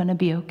drown. I'm going to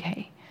be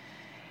okay.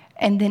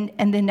 And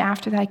then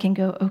after that I can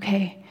go,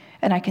 okay,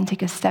 and I can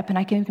take a step and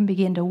I can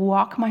begin to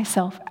walk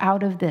myself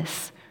out of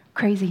this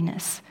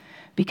craziness,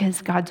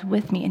 because God's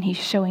with me and he's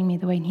showing me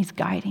the way and he's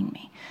guiding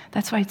me.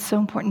 That's why it's so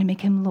important to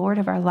make him Lord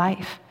of our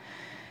life,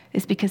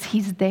 is because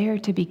he's there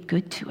to be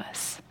good to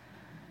us.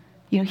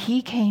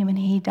 He came and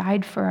he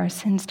died for our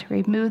sins to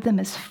remove them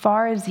as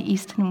far as the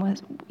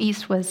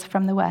east was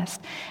from the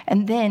west.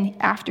 And then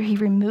after he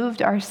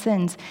removed our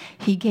sins,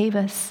 he gave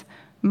us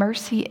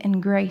mercy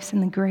and grace.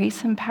 And the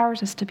grace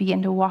empowers us to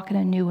begin to walk in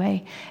a new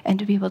way and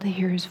to be able to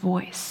hear his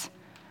voice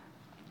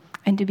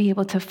and to be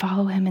able to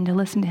follow him and to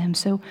listen to him.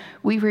 So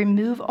we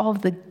remove all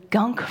of the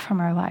gunk from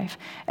our life,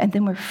 and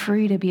then we're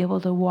free to be able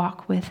to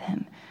walk with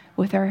him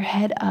with our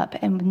head up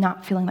and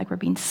not feeling like we're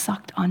being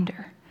sucked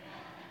under.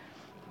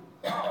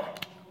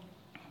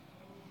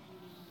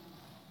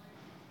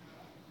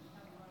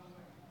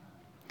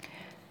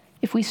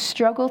 If we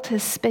struggle to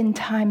spend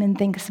time in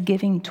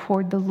thanksgiving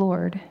toward the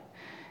Lord,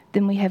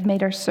 then we have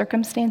made our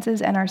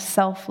circumstances and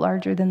ourself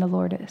larger than the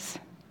Lord is.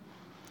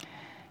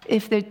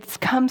 If it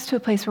comes to a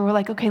place where we're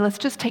like, okay, let's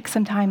just take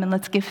some time and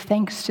let's give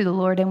thanks to the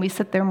Lord, and we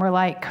sit there and we're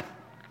like,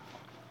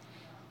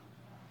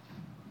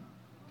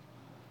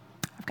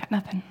 I've got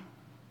nothing.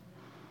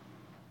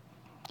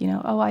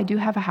 I do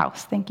have a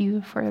house. Thank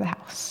you for the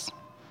house.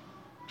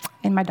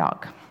 And my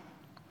dog.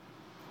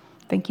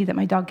 Thank you that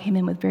my dog came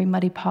in with very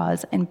muddy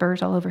paws and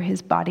burrs all over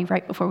his body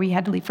right before we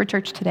had to leave for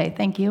church today.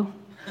 Thank you.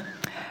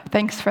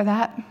 Thanks for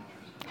that.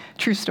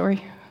 True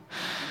story.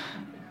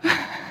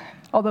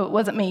 Although it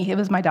wasn't me, it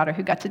was my daughter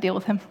who got to deal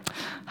with him.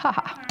 Ha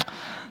ha.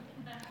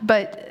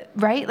 But,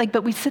 right?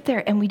 But we sit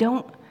there and we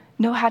don't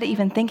know how to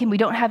even think, and we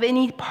don't have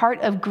any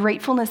part of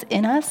gratefulness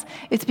in us.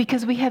 It's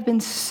because we have been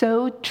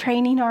so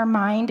training our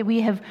mind. We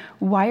have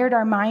wired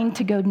our mind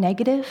to go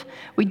negative.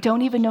 We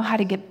don't even know how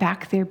to get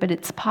back there, but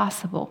it's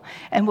possible.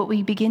 And what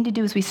we begin to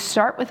do is we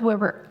start with where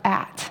we're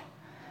at,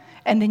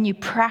 and then you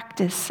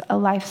practice a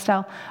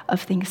lifestyle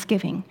of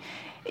thanksgiving.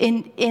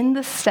 In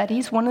the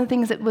studies, one of the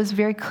things that was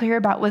very clear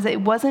about was it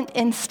wasn't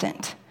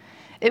instant.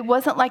 It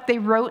wasn't like they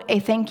wrote a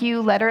thank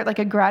you letter, like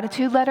a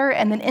gratitude letter,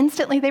 and then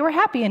instantly they were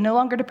happy and no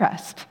longer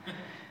depressed.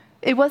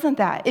 It wasn't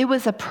that. It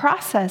was a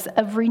process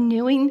of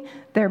renewing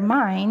their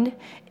mind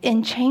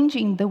and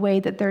changing the way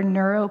that their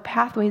neural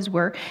pathways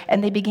were,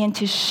 and they began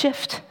to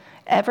shift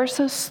ever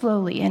so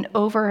slowly, and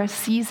over a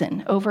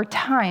season, over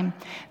time,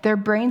 their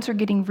brains were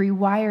getting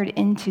rewired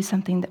into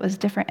something that was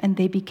different, and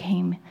they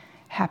became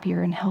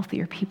happier and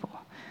healthier people.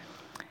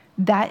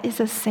 That is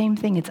the same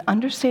thing. It's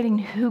understanding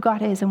who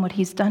God is and what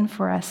he's done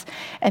for us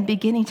and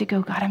beginning to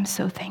go, God, I'm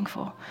so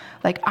thankful.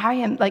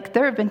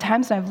 There have been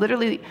times when I've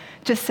literally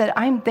just said,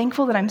 I'm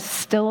thankful that I'm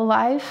still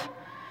alive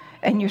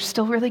and you're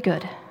still really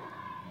good.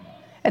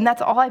 And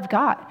that's all I've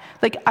got.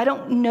 I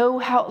don't know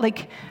how,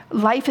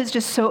 life is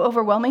just so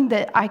overwhelming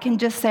that I can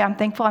just say, I'm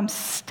thankful I'm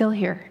still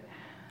here.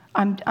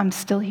 I'm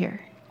still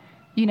here.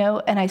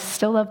 And I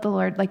still love the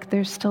Lord.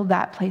 There's still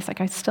that place.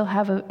 I still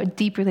have a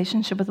deep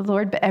relationship with the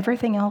Lord, but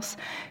everything else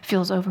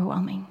feels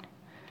overwhelming,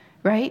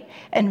 right?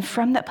 And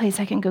from that place,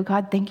 I can go,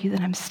 God, thank you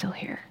that I'm still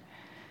here.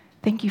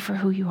 Thank you for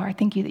who you are.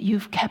 Thank you that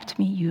you've kept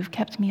me. You've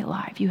kept me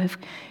alive. You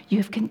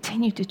have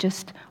continued to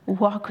just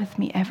walk with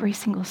me every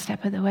single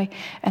step of the way.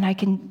 And I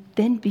can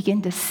then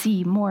begin to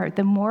see more.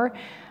 The more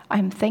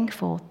I'm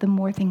thankful, the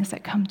more things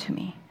that come to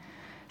me.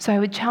 So I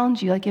would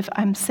challenge you, if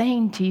I'm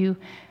saying to you,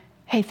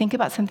 hey, think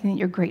about something that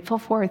you're grateful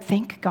for, or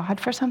thank God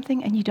for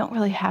something, and you don't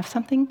really have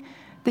something,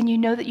 then you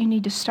know that you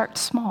need to start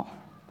small.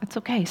 That's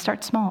okay,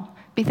 start small.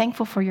 Be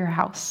thankful for your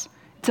house.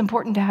 It's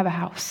important to have a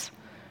house,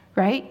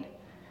 right?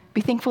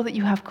 Be thankful that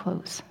you have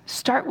clothes.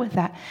 Start with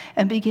that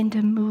and begin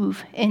to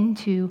move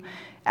into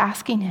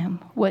asking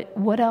him,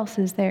 what else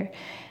is there?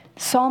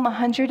 Psalm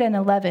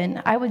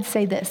 111, I would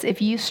say this,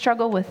 if you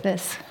struggle with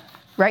this,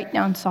 write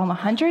down Psalm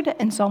 100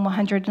 and Psalm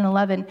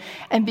 111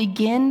 and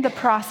begin the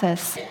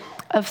process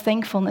of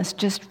thankfulness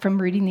just from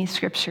reading these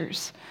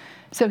scriptures.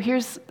 So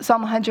here's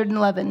Psalm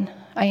 111.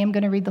 I am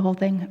going to read the whole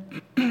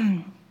thing.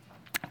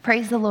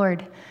 Praise the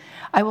Lord.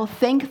 I will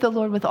thank the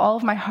Lord with all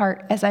of my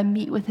heart as I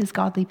meet with his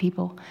godly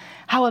people.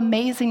 How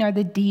amazing are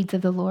the deeds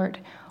of the Lord.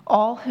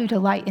 All who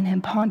delight in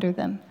him ponder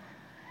them.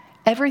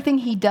 Everything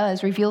he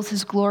does reveals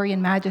his glory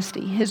and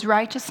majesty. His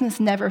righteousness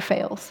never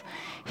fails.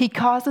 He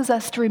causes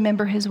us to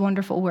remember his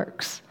wonderful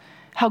works.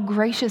 How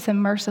gracious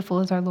and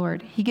merciful is our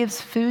Lord. He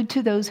gives food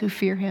to those who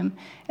fear him,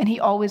 and he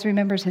always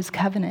remembers his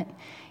covenant.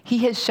 He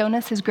has shown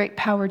us his great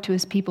power to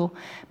his people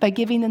by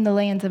giving them the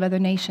lands of other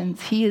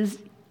nations.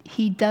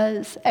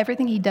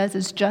 Everything he does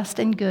is just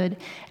and good,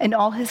 and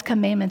all his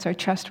commandments are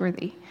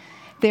trustworthy.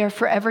 They are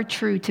forever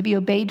true, to be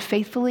obeyed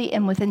faithfully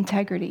and with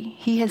integrity.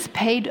 He has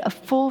paid a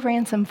full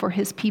ransom for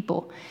his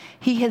people.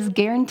 He has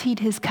guaranteed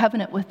his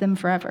covenant with them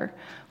forever.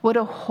 What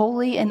a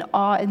holy and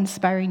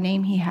awe-inspiring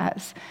name he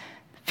has.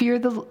 Fear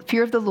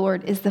of the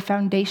Lord is the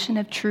foundation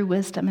of true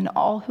wisdom, and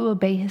all who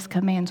obey his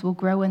commands will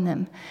grow in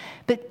them.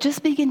 But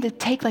just begin to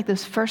take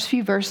those first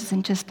few verses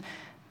and just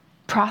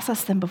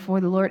process them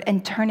before the Lord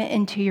and turn it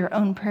into your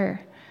own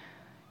prayer.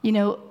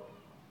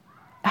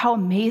 How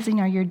amazing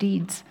are your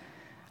deeds.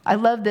 I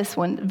love this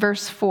one,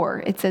 verse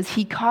 4. It says,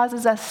 he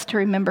causes us to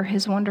remember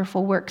his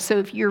wonderful works. So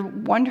if you're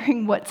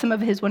wondering what some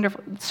of his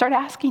wonderful, start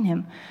asking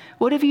him,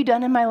 what have you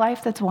done in my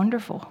life that's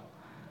wonderful?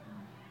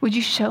 Would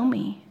you show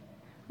me?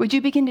 Would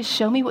you begin to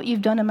show me what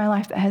you've done in my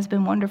life that has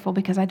been wonderful,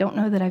 because I don't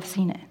know that I've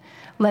seen it.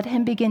 Let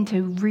him begin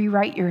to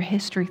rewrite your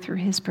history through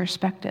his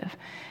perspective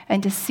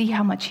and to see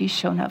how much he's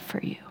shown up for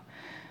you.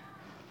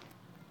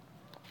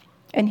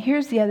 And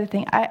here's the other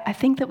thing. I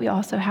think that we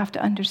also have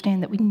to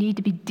understand that we need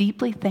to be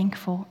deeply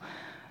thankful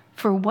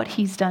for what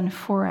he's done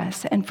for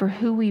us and for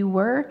who we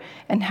were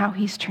and how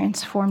he's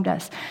transformed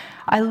us.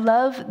 I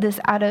love this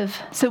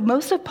so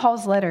most of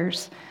Paul's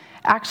letters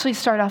actually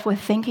start off with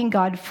thanking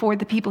God for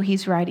the people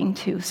he's writing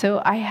to.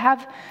 So I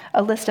have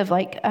a list of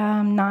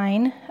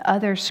 9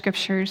 other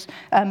scriptures.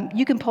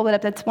 You can pull it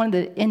up. That's one of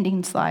the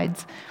ending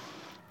slides.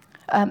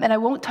 And I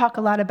won't talk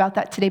a lot about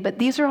that today, but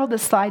these are all the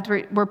slides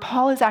where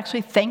Paul is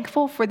actually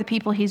thankful for the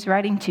people he's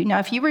writing to. Now,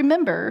 if you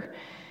remember,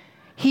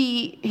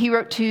 he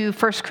wrote to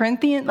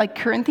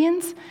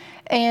Corinthians,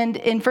 and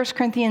in 1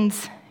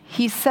 Corinthians,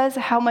 he says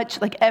how much,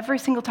 every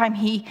single time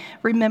he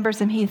remembers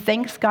them, he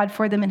thanks God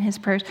for them in his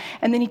prayers.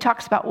 And then he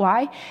talks about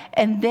why.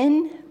 And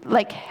then,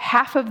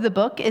 half of the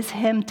book is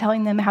him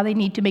telling them how they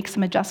need to make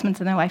some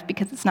adjustments in their life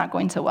because it's not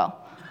going so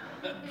well.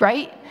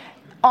 Right?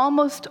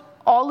 Almost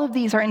all of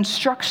these are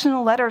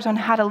instructional letters on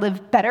how to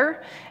live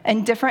better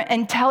and different,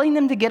 and telling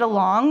them to get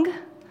along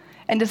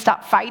and to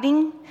stop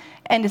fighting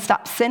and to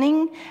stop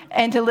sinning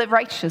and to live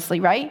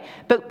righteously, right?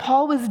 But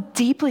Paul was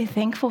deeply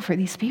thankful for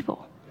these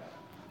people.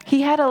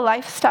 He had a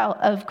lifestyle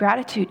of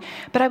gratitude.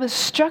 But I was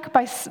struck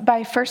by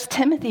 1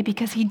 Timothy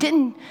because he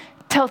didn't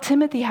tell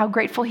Timothy how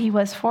grateful he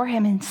was for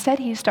him. Instead,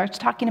 he starts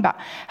talking about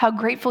how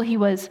grateful he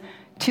was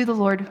to the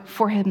Lord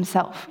for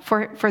himself,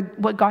 for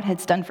what God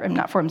has done for him,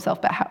 not for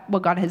himself, but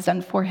what God has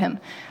done for him.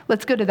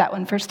 Let's go to that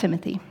one, 1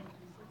 Timothy.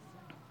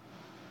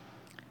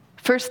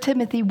 1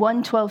 Timothy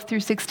 1:12 through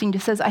 16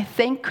 just says, I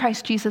thank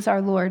Christ Jesus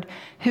our Lord,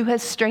 who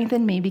has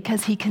strengthened me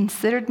because he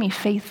considered me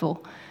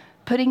faithful,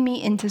 putting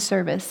me into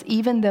service,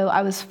 even though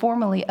I was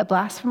formerly a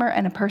blasphemer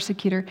and a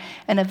persecutor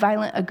and a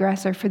violent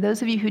aggressor. For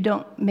those of you who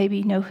don't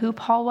maybe know who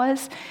Paul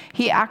was,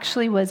 he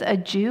actually was a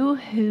Jew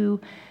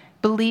who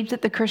believed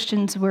that the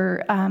Christians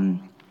were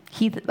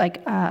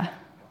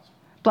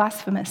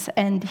blasphemous,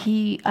 and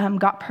he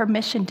got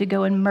permission to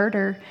go and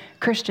murder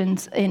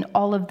Christians in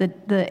all of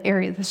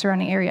the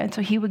surrounding area. And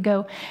so he would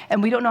go,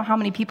 and we don't know how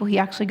many people he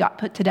actually got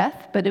put to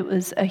death, but it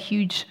was a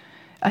huge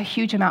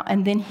amount.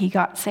 And then he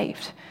got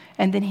saved,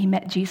 and then he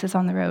met Jesus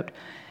on the road,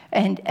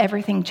 and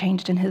everything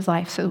changed in his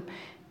life. So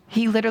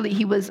he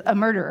was a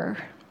murderer.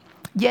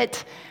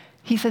 Yet,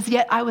 he says,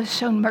 yet I was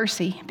shown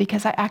mercy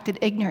because I acted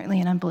ignorantly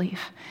in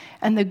unbelief.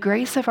 And the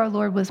grace of our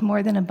Lord was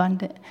more than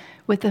abundant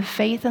with the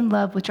faith and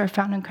love which are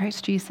found in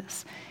Christ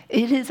Jesus.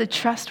 It is a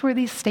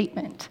trustworthy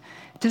statement,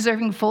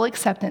 deserving full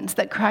acceptance,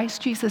 that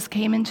Christ Jesus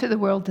came into the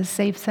world to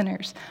save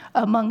sinners,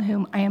 among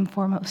whom I am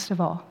foremost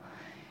of all.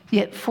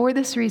 Yet for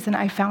this reason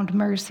I found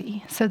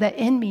mercy, so that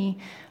in me,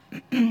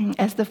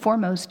 as the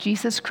foremost,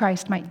 Jesus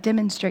Christ might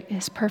demonstrate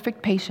his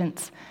perfect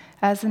patience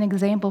as an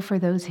example for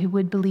those who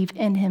would believe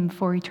in him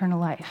for eternal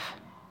life.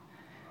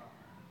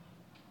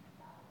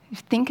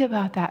 Think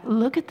about that.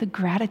 Look at the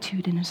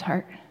gratitude in his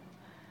heart.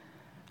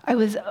 I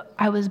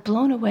was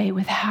blown away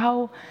with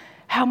how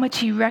much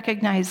he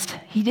recognized.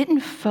 He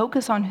didn't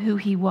focus on who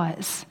he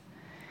was.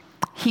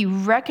 He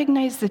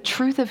recognized the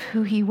truth of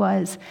who he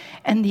was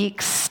and the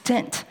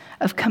extent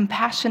of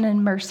compassion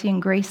and mercy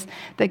and grace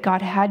that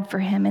God had for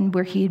him and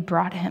where he had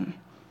brought him.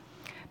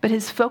 But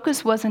his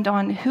focus wasn't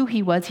on who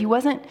he was. He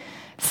wasn't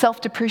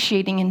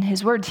self-depreciating in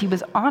his words. He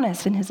was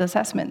honest in his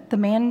assessment. The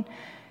man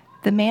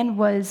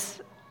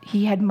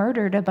he had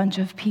murdered a bunch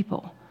of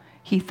people.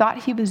 He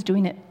thought he was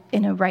doing it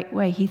in a right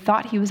way. He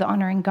thought he was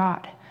honoring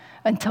God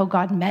until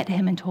God met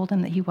him and told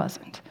him that he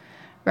wasn't,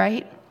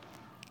 right?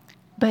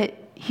 But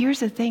here's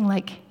the thing,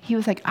 he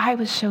was I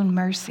was shown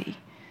mercy.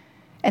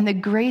 And the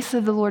grace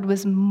of the Lord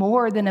was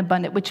more than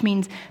abundant, which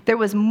means there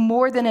was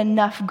more than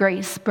enough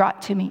grace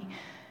brought to me,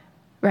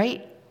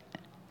 right?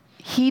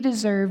 He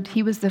was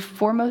the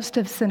foremost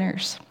of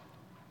sinners.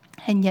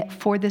 And yet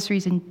for this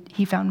reason,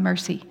 he found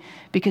mercy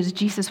because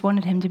Jesus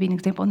wanted him to be an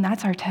example. And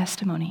that's our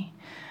testimony.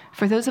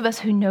 For those of us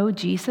who know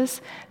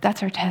Jesus,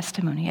 that's our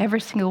testimony. Every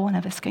single one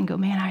of us can go,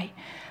 man,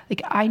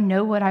 I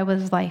know what I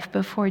was like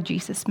before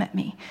Jesus met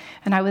me.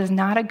 And I was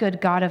not a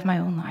good God of my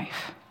own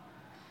life.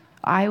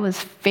 I was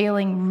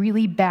failing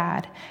really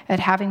bad at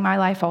having my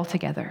life all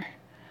together,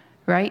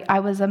 right? I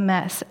was a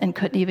mess and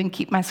couldn't even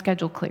keep my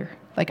schedule clear.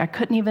 I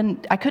couldn't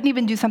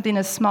even do something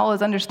as small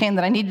as understand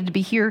that I needed to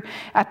be here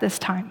at this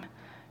time,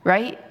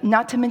 right?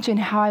 Not to mention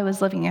how I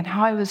was living and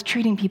how I was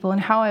treating people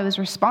and how I was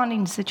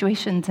responding to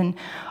situations and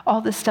all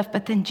this stuff.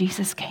 But then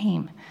Jesus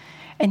came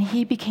and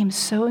he became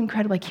so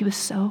incredible. He was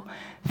so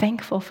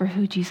thankful for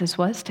who Jesus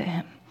was to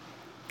him.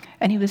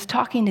 And he was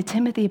talking to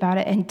Timothy about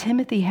it, and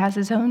Timothy has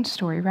his own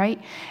story,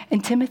 right?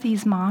 And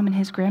Timothy's mom and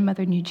his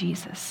grandmother knew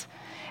Jesus.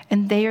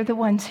 And they are the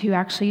ones who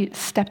actually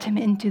stepped him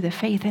into the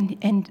faith.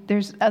 And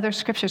there's other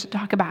scriptures that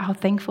talk about how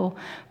thankful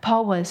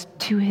Paul was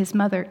to his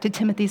mother, to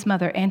Timothy's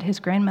mother and his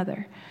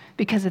grandmother,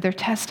 because of their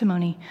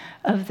testimony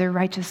of their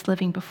righteous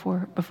living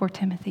before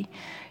Timothy.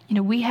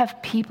 We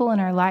have people in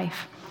our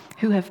life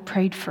who have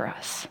prayed for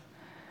us.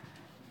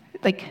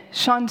 Like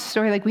Sean's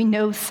story, we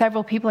know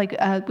several people,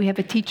 we have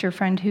a teacher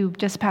friend who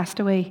just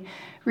passed away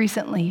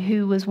recently,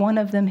 who was one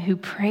of them who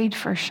prayed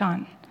for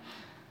Sean.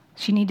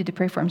 She needed to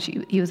pray for him.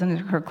 He was in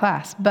her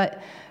class.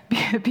 But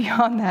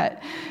beyond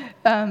that,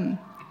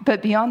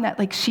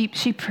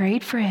 she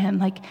prayed for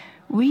him.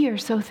 We are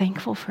so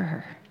thankful for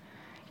her.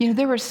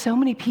 There were so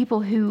many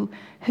people who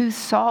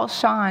saw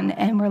Sean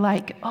and were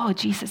like, oh,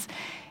 Jesus,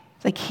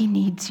 he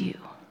needs you.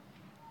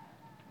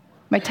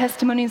 My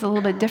testimony is a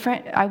little bit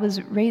different. I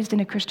was raised in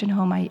a Christian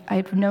home.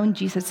 I've known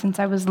Jesus since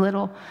I was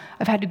little.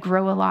 I've had to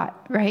grow a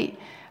lot, right?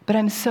 But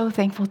I'm so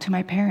thankful to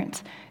my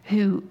parents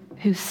who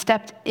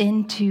stepped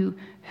into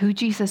who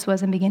Jesus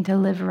was and began to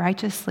live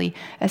righteously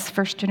as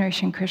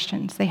first-generation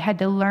Christians. They had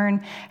to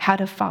learn how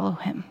to follow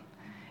him.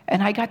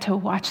 And I got to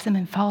watch them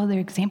and follow their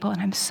example,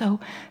 and I'm so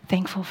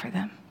thankful for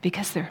them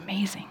because they're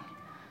amazing,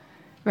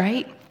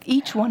 right?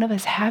 Each one of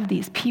us have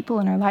these people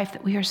in our life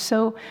that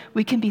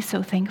we can be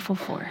so thankful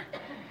for.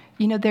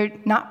 They're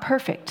not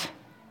perfect.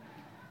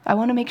 I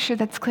want to make sure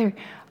that's clear.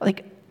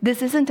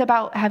 This isn't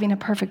about having a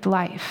perfect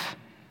life.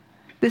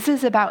 This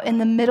is about in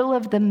the middle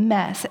of the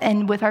mess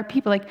and with our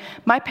people.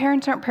 My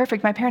parents aren't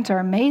perfect. My parents are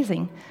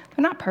amazing.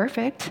 They're not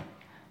perfect,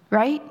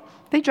 right?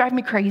 They drive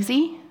me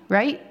crazy,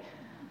 right?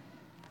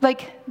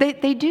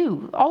 They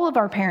do. All of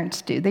our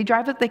parents do. They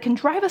can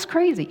drive us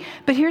crazy.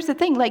 But here's the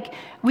thing,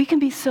 we can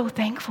be so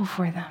thankful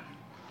for them.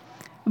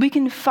 We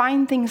can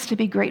find things to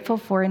be grateful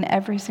for in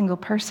every single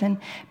person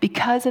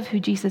because of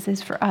who Jesus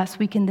is for us.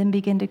 We can then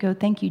begin to go,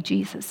 thank you,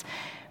 Jesus,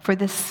 for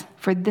this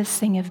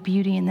thing of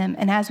beauty in them.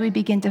 And as we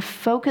begin to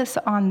focus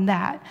on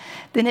that,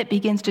 then it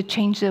begins to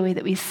change the way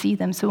that we see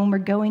them. So when we're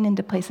going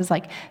into places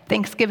like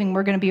Thanksgiving,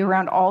 we're going to be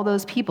around all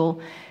those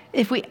people.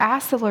 If we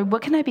ask the Lord,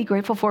 what can I be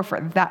grateful for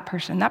that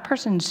person? That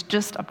person's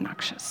just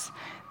obnoxious.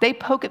 They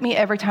poke at me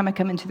every time I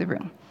come into the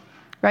room,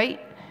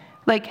 right?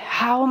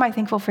 How am I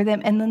thankful for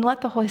them? And then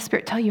let the Holy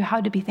Spirit tell you how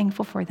to be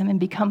thankful for them and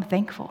become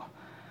thankful,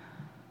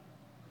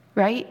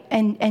 right?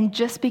 And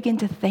just begin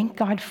to thank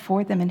God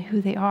for them and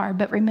who they are.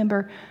 But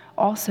remember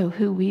also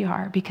who we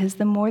are, because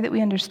the more that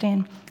we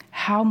understand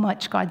how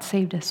much God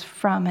saved us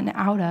from and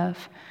out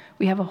of,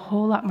 we have a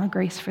whole lot more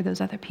grace for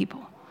those other people,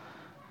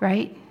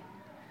 right?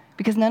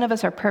 Because none of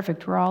us are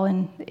perfect. We're all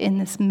in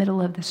this middle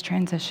of this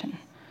transition.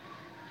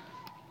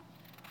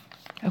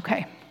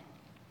 Okay.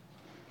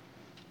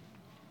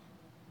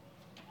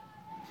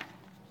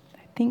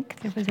 I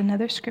think there was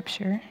another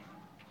scripture.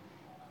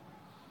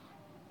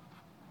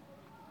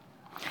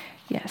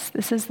 Yes,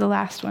 this is the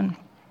last one.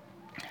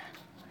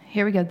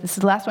 Here we go. This is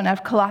the last one out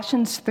of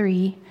Colossians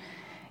 3.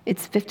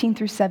 It's 15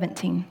 through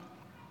 17.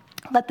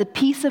 Let the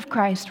peace of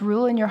Christ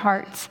rule in your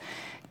hearts,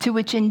 to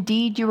which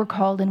indeed you were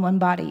called in one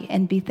body,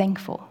 and be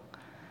thankful.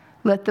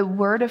 Let the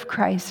word of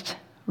Christ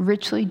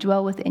richly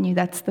dwell within you.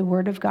 That's the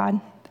word of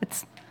God.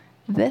 That's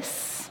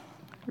this.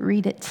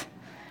 Read it.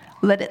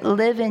 Let it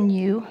live in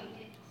you.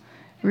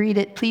 Read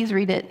it. Please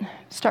read it.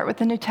 Start with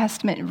the New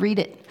Testament. Read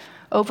it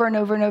over and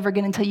over and over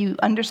again until you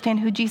understand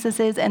who Jesus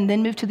is, and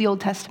then move to the Old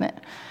Testament.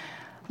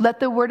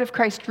 Let the word of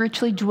Christ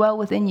richly dwell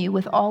within you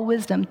with all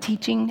wisdom,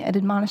 teaching and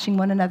admonishing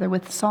one another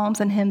with psalms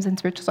and hymns and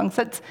spiritual songs.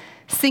 That's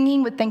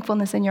singing with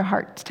thankfulness in your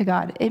heart to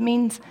God. It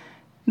means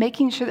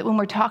making sure that when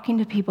we're talking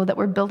to people that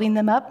we're building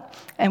them up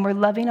and we're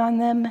loving on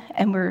them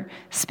and we're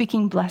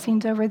speaking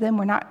blessings over them.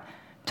 We're not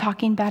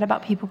talking bad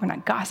about people. We're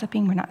not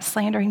gossiping. We're not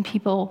slandering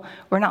people.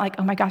 We're not like,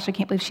 oh my gosh, I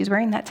can't believe she's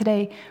wearing that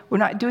today. We're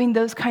not doing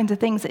those kinds of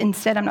things.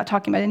 Instead, I'm not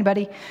talking about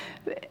anybody.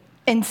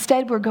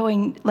 Instead, we're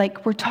going,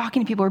 we're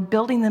talking to people, we're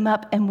building them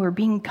up, and we're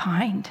being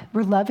kind.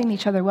 We're loving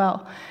each other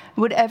well.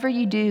 Whatever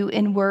you do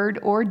in word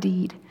or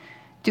deed,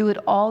 do it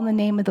all in the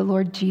name of the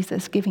Lord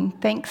Jesus, giving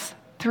thanks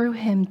through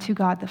him to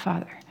God the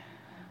Father.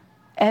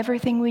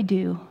 Everything we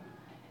do,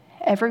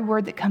 every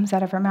word that comes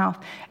out of our mouth,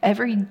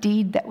 every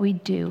deed that we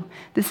do,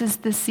 this is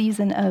the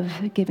season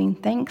of giving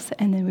thanks,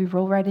 and then we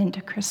roll right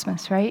into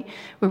Christmas, right?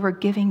 Where we're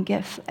giving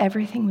gifts.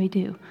 Everything we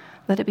do,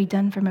 let it be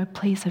done from a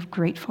place of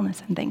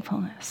gratefulness and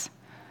thankfulness.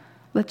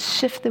 Let's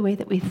shift the way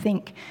that we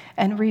think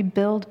and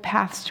rebuild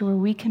paths to where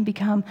we can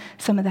become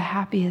some of the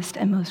happiest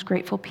and most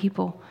grateful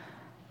people,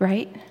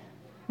 right?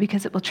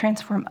 Because it will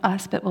transform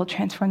us, but will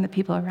transform the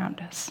people around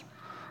us,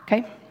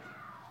 okay?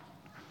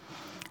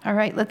 All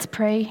right, let's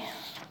pray.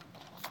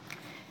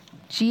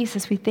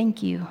 Jesus, we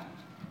thank you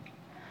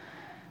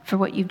for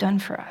what you've done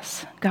for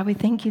us. God, we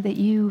thank you that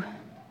you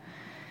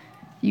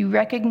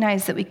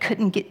recognize that we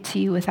couldn't get to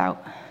you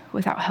without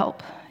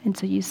help, and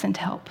so you sent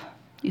help.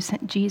 You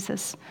sent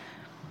Jesus.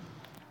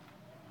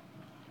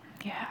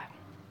 Yeah.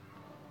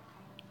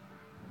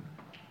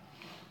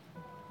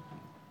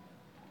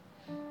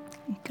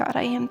 God,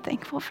 I am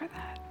thankful for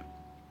that.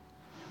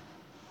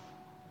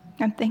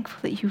 I'm thankful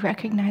that you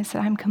recognize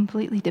that I'm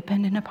completely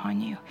dependent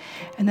upon you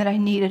and that I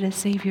needed a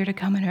Savior to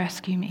come and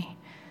rescue me.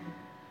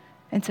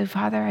 And so,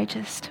 Father, I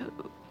just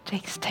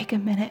take a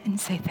minute and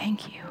say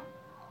thank you.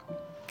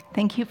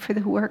 Thank you for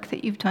the work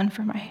that you've done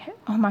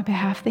on my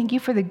behalf. Thank you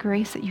for the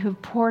grace that you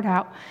have poured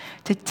out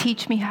to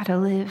teach me how to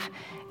live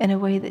in a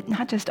way that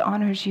not just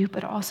honors you,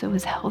 but also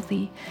is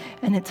healthy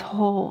and it's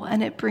whole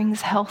and it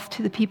brings health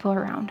to the people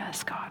around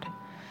us, God.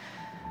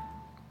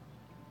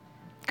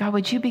 God,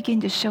 would you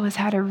begin to show us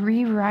how to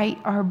rewrite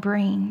our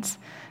brains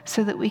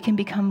so that we can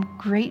become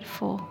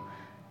grateful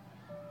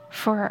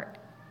for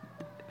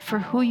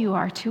who you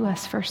are to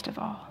us, first of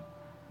all,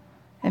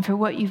 and for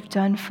what you've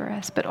done for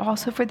us, but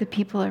also for the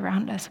people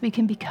around us. We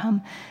can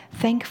become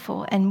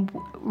thankful and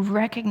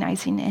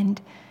recognizing and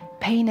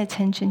paying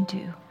attention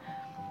to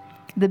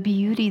the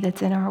beauty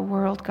that's in our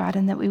world, God,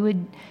 and that we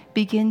would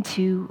begin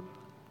to,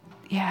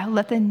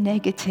 let the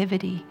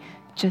negativity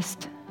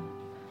just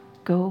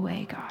go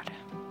away, God.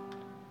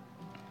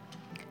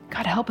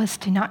 God, help us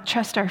to not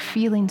trust our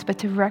feelings, but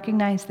to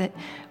recognize that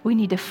we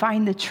need to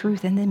find the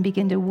truth and then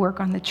begin to work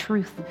on the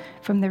truth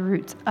from the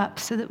roots up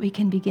so that we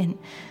can begin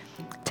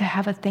to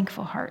have a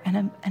thankful heart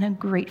and a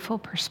grateful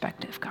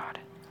perspective, God.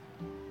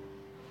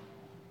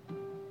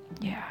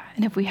 Yeah,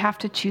 and if we have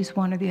to choose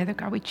one or the other,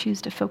 God, we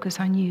choose to focus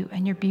on you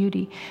and your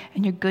beauty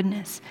and your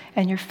goodness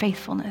and your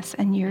faithfulness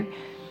and the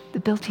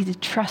ability to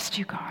trust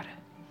you, God.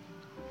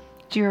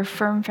 You're a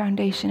firm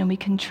foundation and we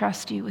can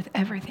trust you with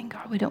everything,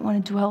 God. We don't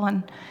want to dwell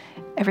on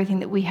everything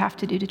that we have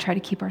to do to try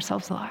to keep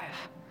ourselves alive.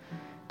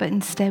 But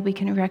instead, we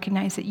can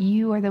recognize that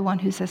you are the one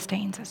who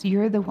sustains us.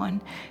 You're the one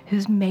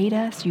who's made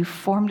us, you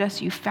formed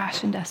us, you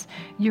fashioned us.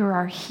 You're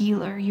our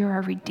healer. You're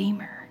our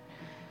redeemer.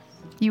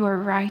 You are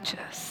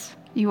righteous.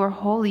 You are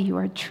holy. You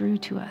are true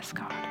to us,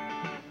 God.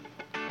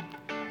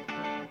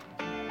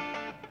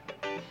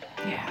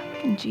 Yeah,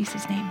 in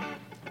Jesus' name.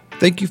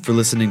 Thank you for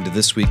listening to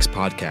this week's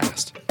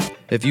podcast.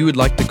 If you would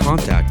like to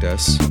contact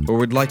us or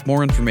would like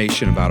more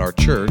information about our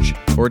church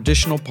or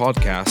additional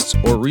podcasts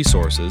or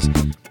resources,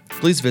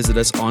 please visit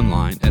us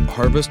online at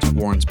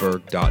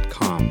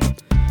harvestwarrensburg.com.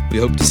 We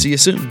hope to see you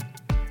soon.